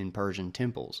Egyptian and Persian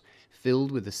temples,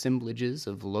 filled with assemblages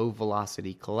of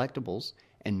low-velocity collectibles,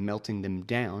 and melting them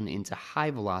down into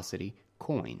high-velocity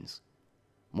coins.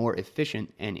 More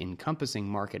efficient and encompassing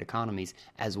market economies,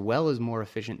 as well as more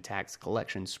efficient tax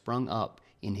collection, sprung up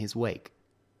in his wake.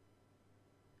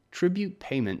 Tribute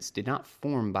payments did not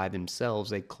form by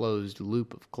themselves a closed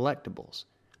loop of collectibles.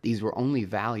 These were only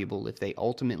valuable if they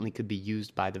ultimately could be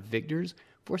used by the victors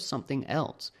for something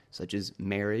else, such as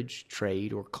marriage,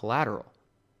 trade, or collateral.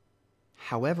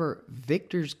 However,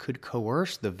 victors could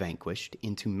coerce the vanquished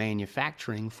into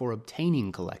manufacturing for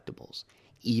obtaining collectibles,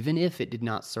 even if it did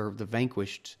not serve the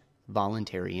vanquished's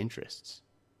voluntary interests.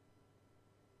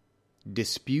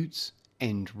 Disputes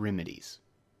and remedies.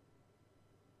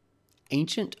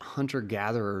 Ancient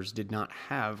hunter-gatherers did not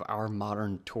have our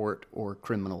modern tort or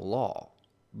criminal law,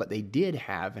 but they did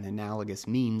have an analogous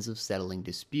means of settling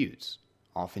disputes,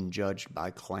 often judged by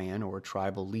clan or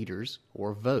tribal leaders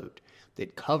or vote,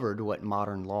 that covered what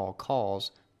modern law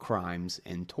calls crimes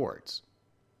and torts.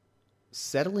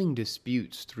 Settling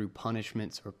disputes through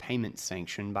punishments or payment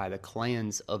sanctioned by the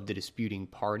clans of the disputing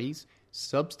parties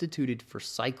substituted for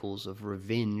cycles of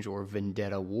revenge or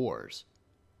vendetta wars.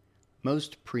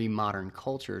 Most pre-modern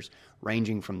cultures,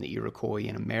 ranging from the Iroquois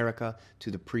in America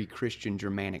to the pre-Christian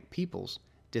Germanic peoples,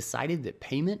 decided that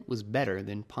payment was better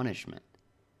than punishment.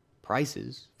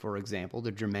 Prices, for example,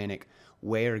 the Germanic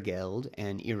wehrgeld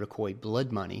and Iroquois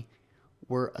blood money,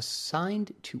 were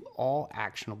assigned to all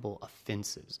actionable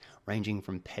offenses, ranging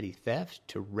from petty theft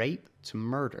to rape to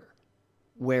murder.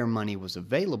 Where money was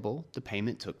available, the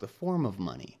payment took the form of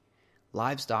money.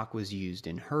 Livestock was used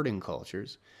in herding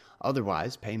cultures.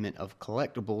 Otherwise, payment of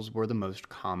collectibles were the most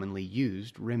commonly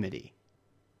used remedy.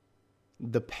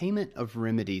 The payment of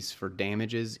remedies for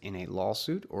damages in a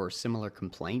lawsuit or similar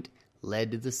complaint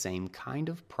led to the same kind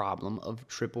of problem of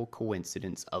triple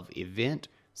coincidence of event,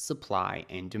 supply,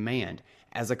 and demand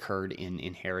as occurred in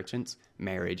inheritance,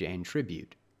 marriage, and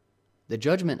tribute. The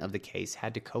judgment of the case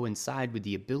had to coincide with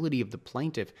the ability of the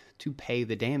plaintiff to pay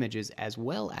the damages as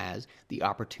well as the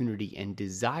opportunity and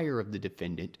desire of the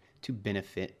defendant to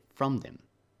benefit from them.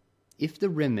 if the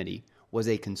remedy was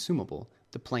a consumable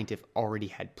the plaintiff already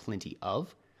had plenty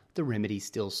of, the remedy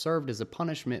still served as a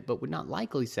punishment but would not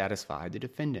likely satisfy the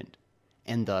defendant,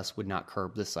 and thus would not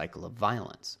curb the cycle of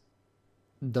violence.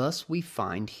 Thus, we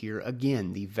find here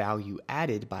again the value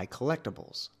added by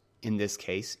collectibles, in this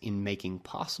case in making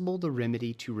possible the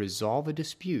remedy to resolve a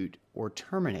dispute or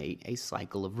terminate a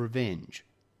cycle of revenge.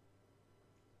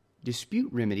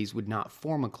 Dispute remedies would not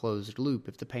form a closed loop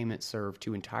if the payment served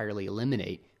to entirely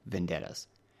eliminate vendettas.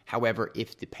 However,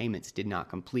 if the payments did not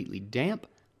completely damp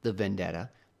the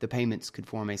vendetta, the payments could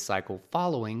form a cycle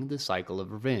following the cycle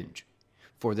of revenge.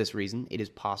 For this reason, it is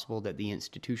possible that the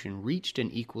institution reached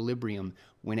an equilibrium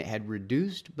when it had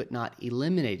reduced but not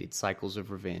eliminated cycles of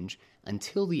revenge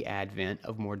until the advent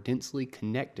of more densely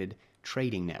connected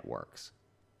trading networks.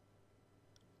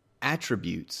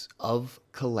 Attributes of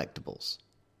collectibles.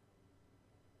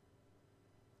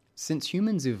 Since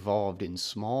humans evolved in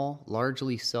small,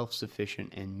 largely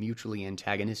self-sufficient and mutually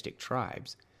antagonistic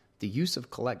tribes, the use of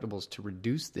collectibles to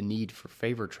reduce the need for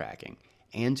favor tracking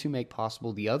and to make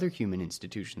possible the other human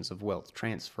institutions of wealth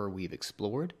transfer we've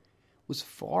explored was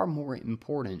far more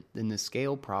important than the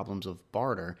scale problems of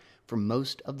barter for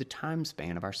most of the time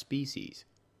span of our species.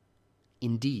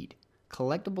 Indeed,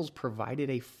 collectibles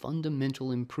provided a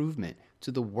fundamental improvement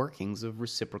to the workings of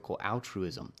reciprocal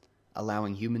altruism,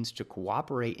 allowing humans to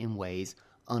cooperate in ways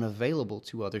unavailable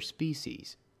to other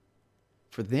species.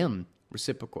 For them,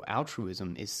 reciprocal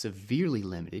altruism is severely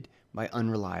limited by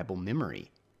unreliable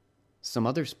memory. Some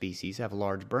other species have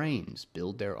large brains,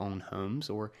 build their own homes,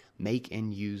 or make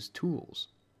and use tools.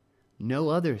 No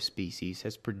other species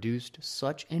has produced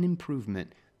such an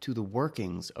improvement to the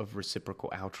workings of reciprocal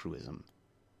altruism.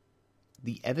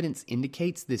 The evidence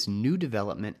indicates this new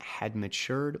development had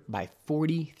matured by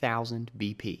 40,000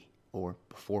 BP, or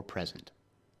before present.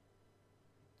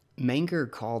 Menger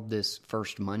called this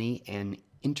first money an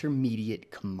intermediate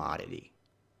commodity,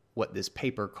 what this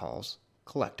paper calls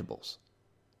collectibles.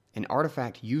 An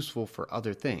artifact useful for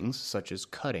other things, such as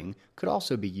cutting, could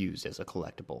also be used as a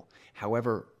collectible.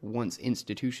 However, once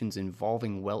institutions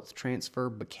involving wealth transfer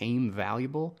became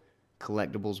valuable,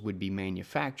 collectibles would be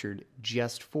manufactured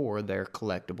just for their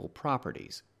collectible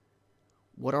properties.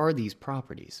 What are these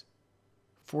properties?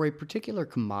 For a particular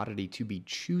commodity to be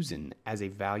chosen as a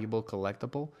valuable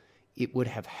collectible, it would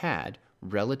have had,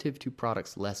 relative to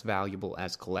products less valuable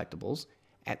as collectibles,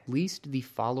 at least the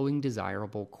following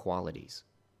desirable qualities.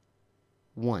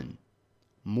 1.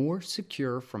 More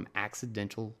secure from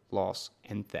accidental loss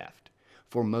and theft.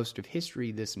 For most of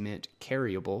history, this meant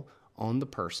carryable on the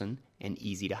person and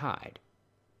easy to hide.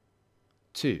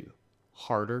 2.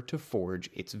 Harder to forge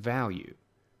its value.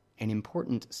 An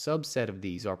important subset of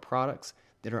these are products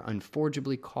that are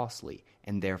unforgeably costly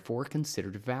and therefore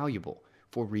considered valuable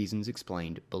for reasons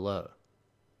explained below.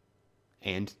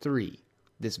 And 3.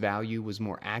 This value was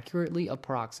more accurately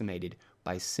approximated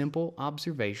by simple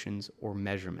observations or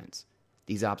measurements.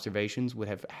 These observations would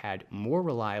have had more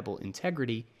reliable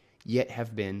integrity, yet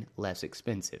have been less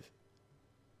expensive.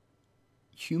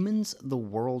 Humans the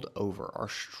world over are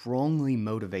strongly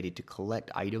motivated to collect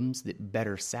items that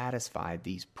better satisfy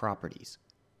these properties.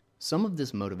 Some of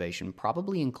this motivation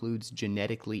probably includes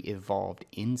genetically evolved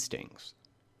instincts.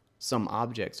 Some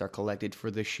objects are collected for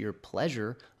the sheer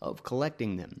pleasure of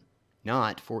collecting them,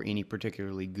 not for any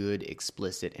particularly good,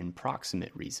 explicit, and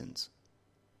proximate reasons.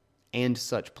 And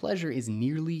such pleasure is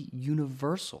nearly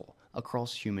universal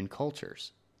across human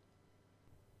cultures.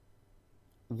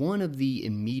 One of the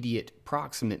immediate,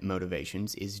 proximate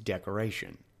motivations is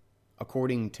decoration.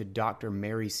 According to Dr.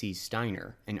 Mary C.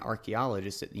 Steiner, an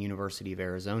archaeologist at the University of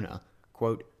Arizona,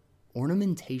 quote,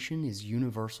 "Ornamentation is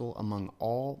universal among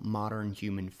all modern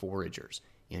human foragers,"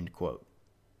 end quote.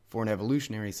 For an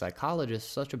evolutionary psychologist,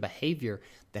 such a behavior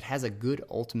that has a good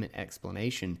ultimate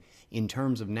explanation in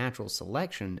terms of natural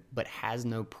selection but has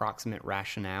no proximate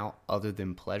rationale other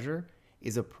than pleasure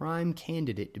is a prime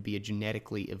candidate to be a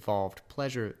genetically evolved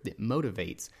pleasure that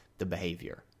motivates the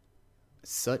behavior.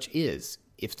 Such is,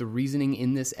 if the reasoning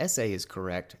in this essay is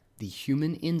correct, the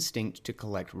human instinct to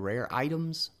collect rare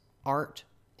items, art,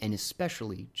 and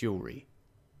especially jewelry.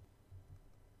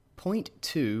 Point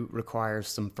 2 requires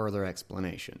some further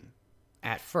explanation.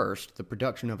 At first, the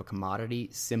production of a commodity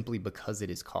simply because it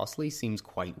is costly seems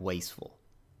quite wasteful.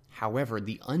 However,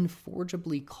 the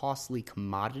unforgeably costly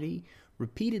commodity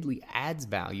repeatedly adds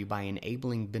value by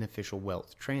enabling beneficial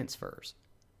wealth transfers.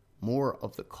 More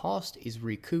of the cost is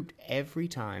recouped every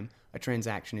time a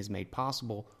transaction is made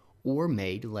possible or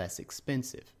made less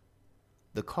expensive.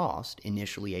 The cost,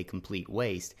 initially a complete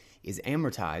waste, is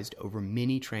amortized over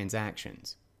many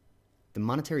transactions. The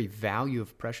monetary value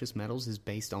of precious metals is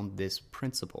based on this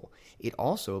principle. It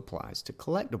also applies to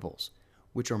collectibles,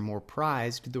 which are more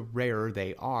prized the rarer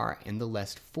they are and the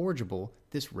less forgeable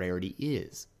this rarity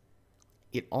is.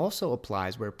 It also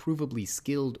applies where provably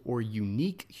skilled or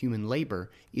unique human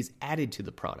labor is added to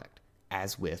the product,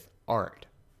 as with art.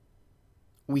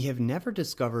 We have never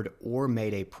discovered or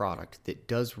made a product that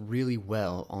does really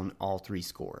well on all three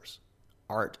scores.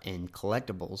 Art and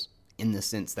collectibles, in the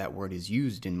sense that word is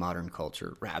used in modern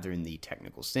culture rather in the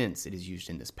technical sense it is used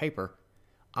in this paper,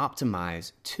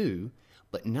 optimize 2,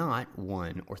 but not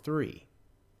 1 or 3.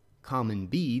 Common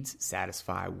beads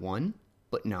satisfy 1,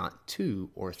 but not 2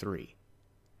 or 3.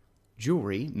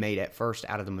 Jewelry, made at first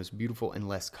out of the most beautiful and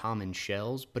less common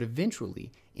shells, but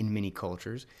eventually, in many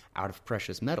cultures, out of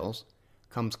precious metals,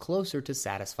 comes closer to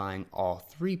satisfying all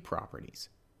three properties.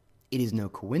 It is no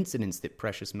coincidence that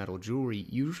precious metal jewelry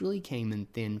usually came in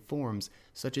thin forms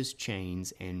such as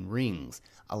chains and rings,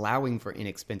 allowing for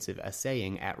inexpensive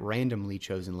assaying at randomly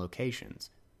chosen locations.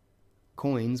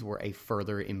 Coins were a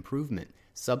further improvement.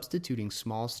 Substituting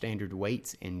small standard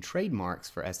weights and trademarks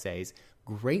for assays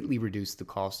greatly reduced the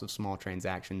cost of small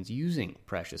transactions using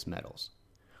precious metals.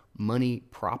 Money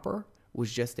proper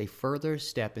was just a further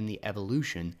step in the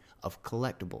evolution of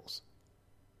collectibles.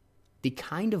 The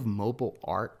kind of mobile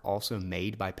art also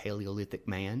made by Paleolithic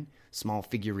man, small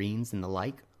figurines and the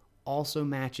like, also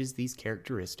matches these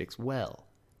characteristics well.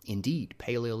 Indeed,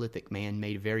 Paleolithic man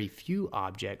made very few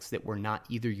objects that were not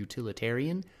either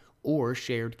utilitarian or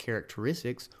shared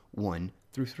characteristics 1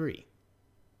 through 3.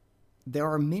 There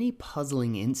are many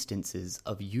puzzling instances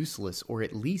of useless or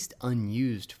at least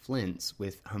unused flints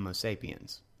with Homo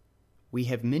sapiens. We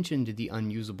have mentioned the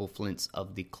unusable flints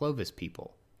of the Clovis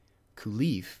people.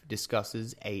 Culiffe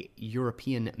discusses a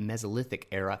European Mesolithic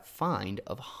era find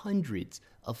of hundreds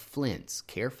of flints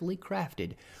carefully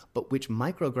crafted, but which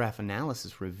micrograph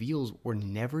analysis reveals were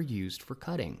never used for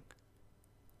cutting.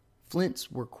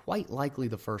 Flints were quite likely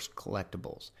the first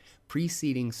collectibles,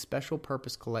 preceding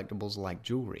special-purpose collectibles like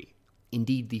jewelry.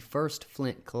 Indeed, the first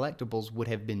flint collectibles would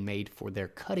have been made for their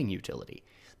cutting utility.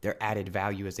 Their added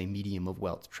value as a medium of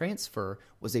wealth transfer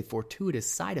was a fortuitous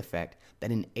side effect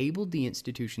that enabled the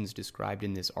institutions described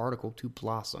in this article to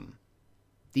blossom.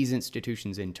 These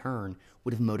institutions, in turn,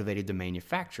 would have motivated the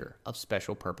manufacture of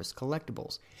special-purpose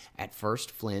collectibles. At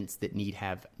first, flints that need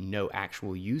have no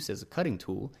actual use as a cutting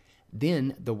tool,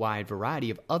 then the wide variety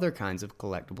of other kinds of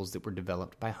collectibles that were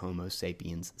developed by Homo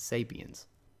sapiens sapiens.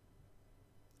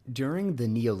 During the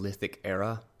Neolithic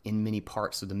era, in many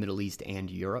parts of the Middle East and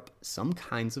Europe, some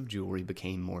kinds of jewelry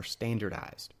became more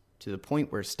standardized, to the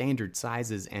point where standard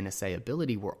sizes and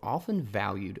assayability were often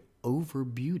valued over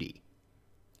beauty.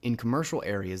 In commercial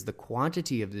areas, the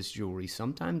quantity of this jewelry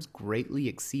sometimes greatly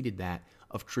exceeded that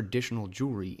of traditional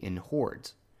jewelry in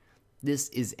hoards. This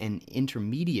is an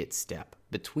intermediate step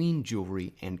between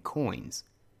jewelry and coins,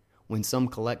 when some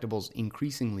collectibles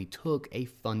increasingly took a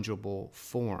fungible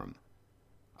form.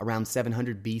 Around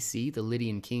 700 BC, the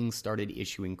Lydian kings started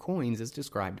issuing coins as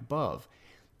described above.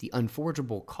 The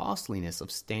unforgeable costliness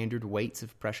of standard weights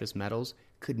of precious metals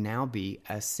could now be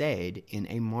assayed in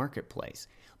a marketplace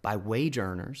by wage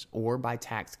earners or by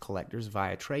tax collectors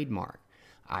via trademark,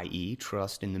 i.e.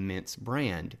 trust in the mint's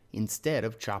brand, instead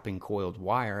of chopping coiled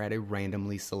wire at a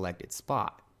randomly selected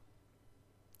spot.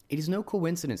 It is no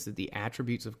coincidence that the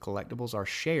attributes of collectibles are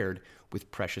shared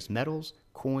with precious metals,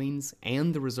 coins,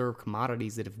 and the reserve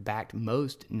commodities that have backed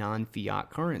most non-fiat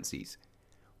currencies.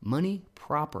 Money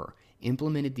proper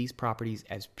implemented these properties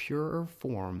as purer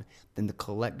form than the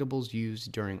collectibles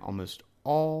used during almost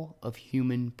all of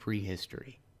human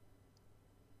prehistory.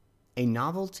 A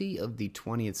novelty of the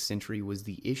 20th century was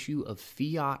the issue of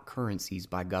fiat currencies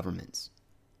by governments.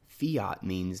 Fiat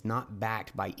means not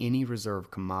backed by any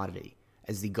reserve commodity,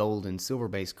 as the gold and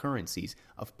silver-based currencies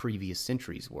of previous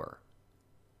centuries were.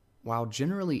 While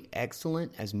generally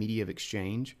excellent as media of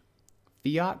exchange,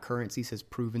 fiat currencies has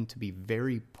proven to be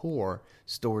very poor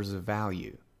stores of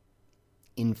value.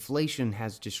 Inflation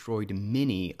has destroyed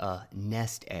many a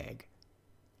nest egg.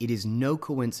 It is no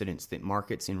coincidence that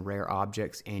markets in rare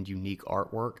objects and unique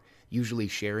artwork, usually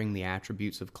sharing the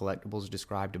attributes of collectibles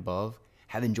described above,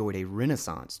 have enjoyed a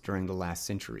renaissance during the last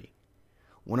century.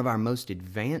 One of our most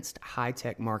advanced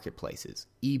high-tech marketplaces,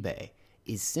 eBay,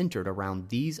 is centered around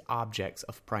these objects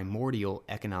of primordial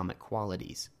economic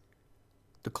qualities.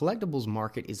 The collectibles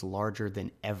market is larger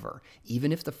than ever,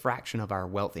 even if the fraction of our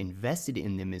wealth invested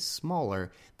in them is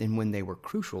smaller than when they were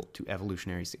crucial to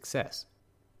evolutionary success.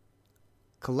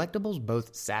 Collectibles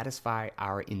both satisfy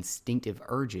our instinctive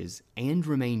urges and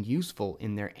remain useful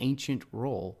in their ancient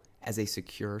role as a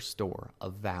secure store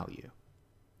of value.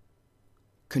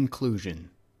 Conclusion.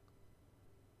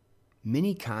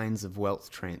 Many kinds of wealth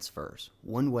transfers,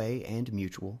 one-way and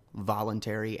mutual,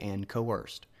 voluntary and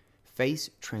coerced, face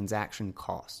transaction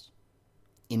costs.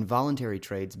 In voluntary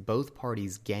trades, both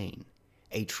parties gain.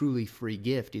 A truly free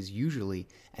gift is usually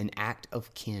an act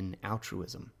of kin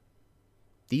altruism.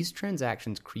 These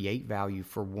transactions create value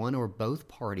for one or both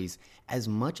parties as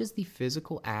much as the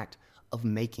physical act of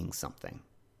making something.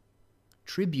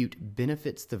 Tribute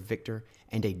benefits the victor,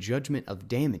 and a judgment of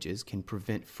damages can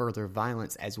prevent further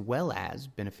violence as well as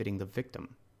benefiting the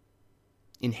victim.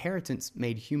 Inheritance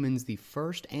made humans the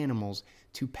first animals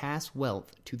to pass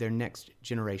wealth to their next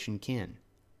generation kin.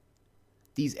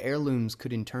 These heirlooms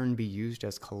could in turn be used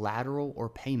as collateral or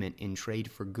payment in trade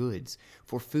for goods,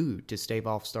 for food to stave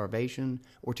off starvation,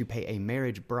 or to pay a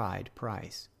marriage bride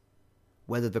price.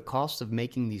 Whether the costs of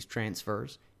making these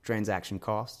transfers, transaction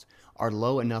costs, are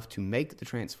low enough to make the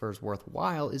transfers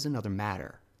worthwhile is another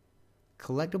matter.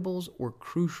 Collectibles were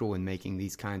crucial in making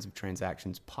these kinds of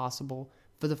transactions possible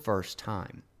for the first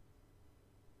time.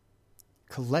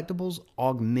 Collectibles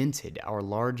augmented our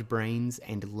large brains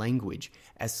and language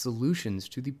as solutions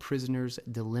to the prisoner's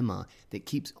dilemma that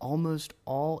keeps almost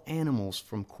all animals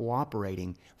from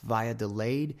cooperating via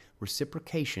delayed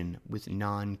reciprocation with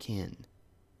non-kin.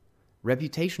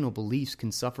 Reputational beliefs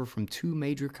can suffer from two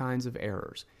major kinds of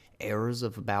errors: errors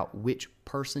of about which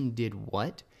person did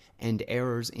what, and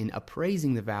errors in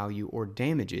appraising the value or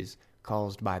damages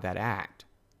caused by that act.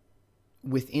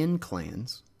 Within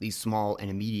clans, the small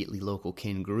and immediately local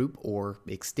kin group or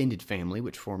extended family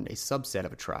which formed a subset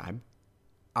of a tribe,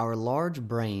 our large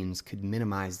brains could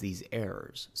minimize these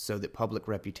errors so that public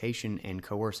reputation and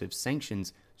coercive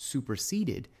sanctions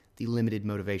superseded the limited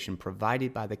motivation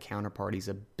provided by the counterparty's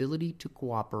ability to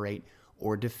cooperate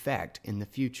or defect in the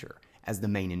future as the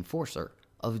main enforcer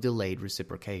of delayed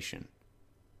reciprocation.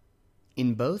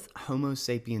 In both Homo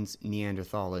sapiens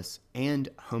neanderthalis and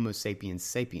Homo sapiens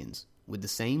sapiens, with the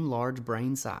same large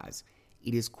brain size,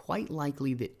 it is quite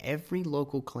likely that every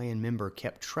local clan member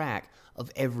kept track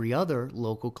of every other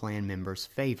local clan member's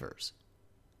favors.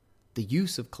 The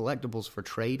use of collectibles for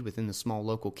trade within the small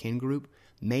local kin group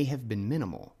may have been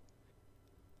minimal.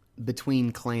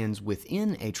 Between clans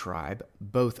within a tribe,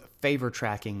 both favor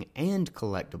tracking and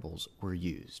collectibles were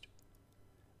used.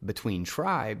 Between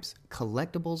tribes,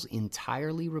 collectibles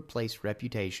entirely replaced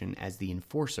reputation as the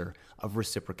enforcer of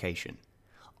reciprocation,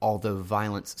 although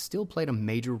violence still played a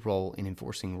major role in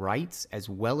enforcing rights as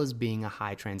well as being a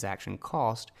high transaction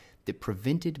cost that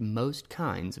prevented most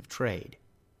kinds of trade.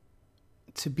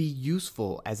 To be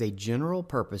useful as a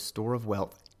general-purpose store of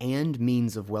wealth and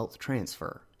means of wealth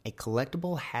transfer, a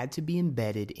collectible had to be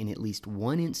embedded in at least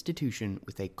one institution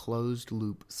with a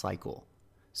closed-loop cycle,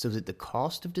 so that the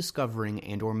cost of discovering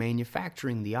and or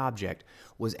manufacturing the object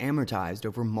was amortized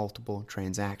over multiple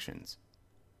transactions.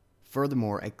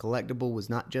 Furthermore, a collectible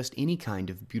was not just any kind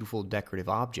of beautiful decorative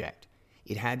object.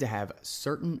 It had to have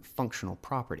certain functional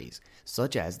properties,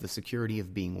 such as the security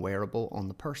of being wearable on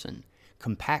the person,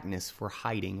 compactness for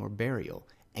hiding or burial,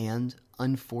 and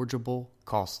unforgeable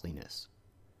costliness.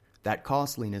 That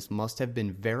costliness must have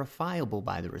been verifiable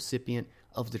by the recipient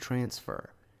of the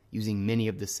transfer, using many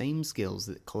of the same skills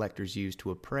that collectors use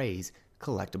to appraise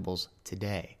collectibles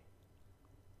today.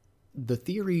 The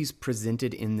theories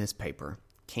presented in this paper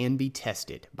can be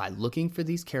tested by looking for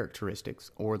these characteristics,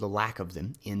 or the lack of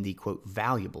them, in the, quote,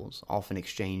 valuables often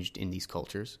exchanged in these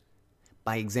cultures,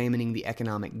 by examining the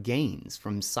economic gains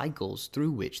from cycles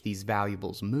through which these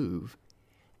valuables move,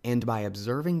 and by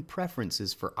observing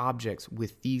preferences for objects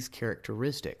with these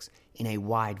characteristics in a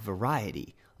wide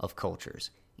variety of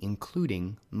cultures,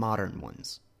 including modern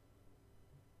ones.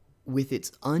 With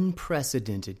its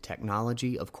unprecedented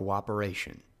technology of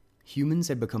cooperation, humans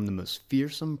had become the most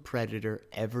fearsome predator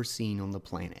ever seen on the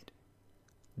planet.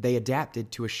 They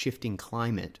adapted to a shifting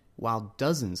climate, while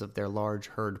dozens of their large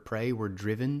herd prey were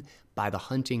driven by the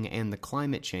hunting and the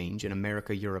climate change in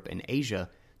America, Europe, and Asia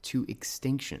to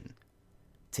extinction.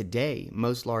 Today,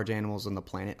 most large animals on the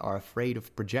planet are afraid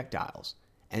of projectiles,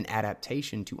 an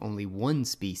adaptation to only one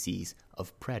species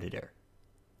of predator.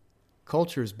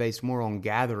 Cultures based more on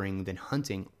gathering than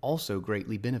hunting also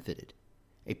greatly benefited.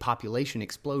 A population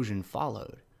explosion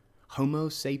followed. Homo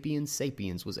sapiens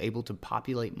sapiens was able to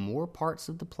populate more parts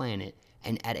of the planet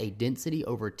and at a density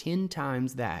over 10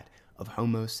 times that of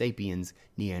Homo sapiens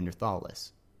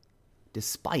neanderthalis,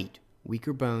 despite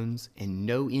weaker bones and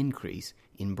no increase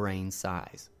in brain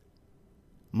size.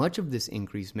 Much of this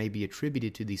increase may be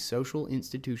attributed to the social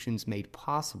institutions made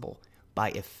possible by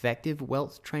effective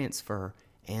wealth transfer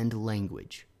and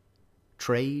language.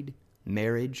 Trade,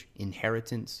 marriage,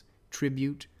 inheritance,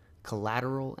 tribute,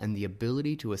 collateral, and the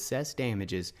ability to assess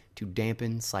damages to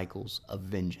dampen cycles of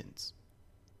vengeance.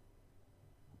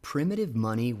 Primitive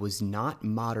money was not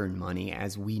modern money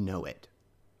as we know it.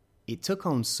 It took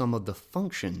on some of the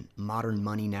function modern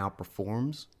money now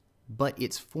performs, but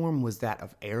its form was that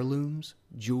of heirlooms,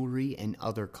 jewelry, and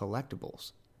other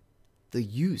collectibles. The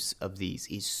use of these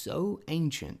is so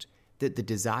ancient that the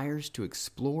desires to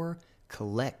explore,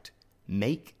 collect,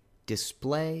 make,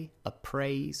 display,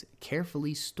 appraise,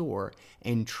 carefully store,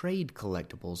 and trade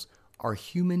collectibles are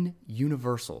human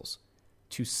universals,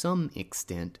 to some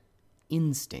extent,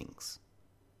 instincts.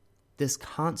 This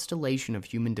constellation of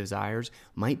human desires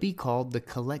might be called the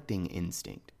collecting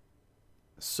instinct.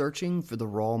 Searching for the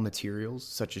raw materials,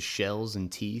 such as shells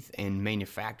and teeth, and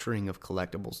manufacturing of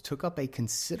collectibles took up a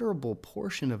considerable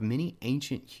portion of many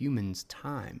ancient humans'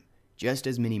 time, just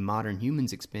as many modern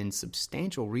humans expend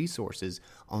substantial resources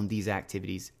on these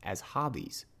activities as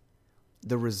hobbies.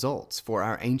 The results for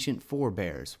our ancient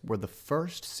forebears were the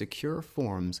first secure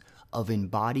forms of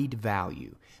embodied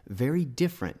value, very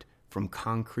different from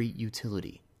concrete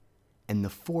utility, and the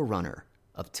forerunner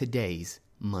of today's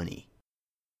money.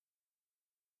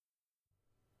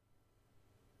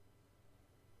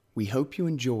 We hope you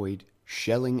enjoyed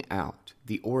Shelling Out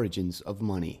the Origins of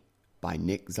Money by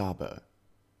Nick Szabo.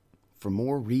 For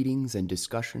more readings and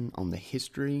discussion on the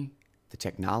history, the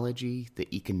technology, the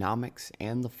economics,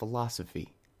 and the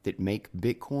philosophy that make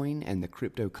Bitcoin and the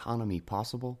cryptoeconomy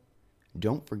possible,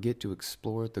 don't forget to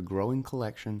explore the growing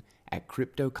collection at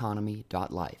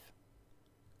cryptoeconomy.life.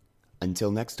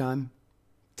 Until next time,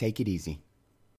 take it easy.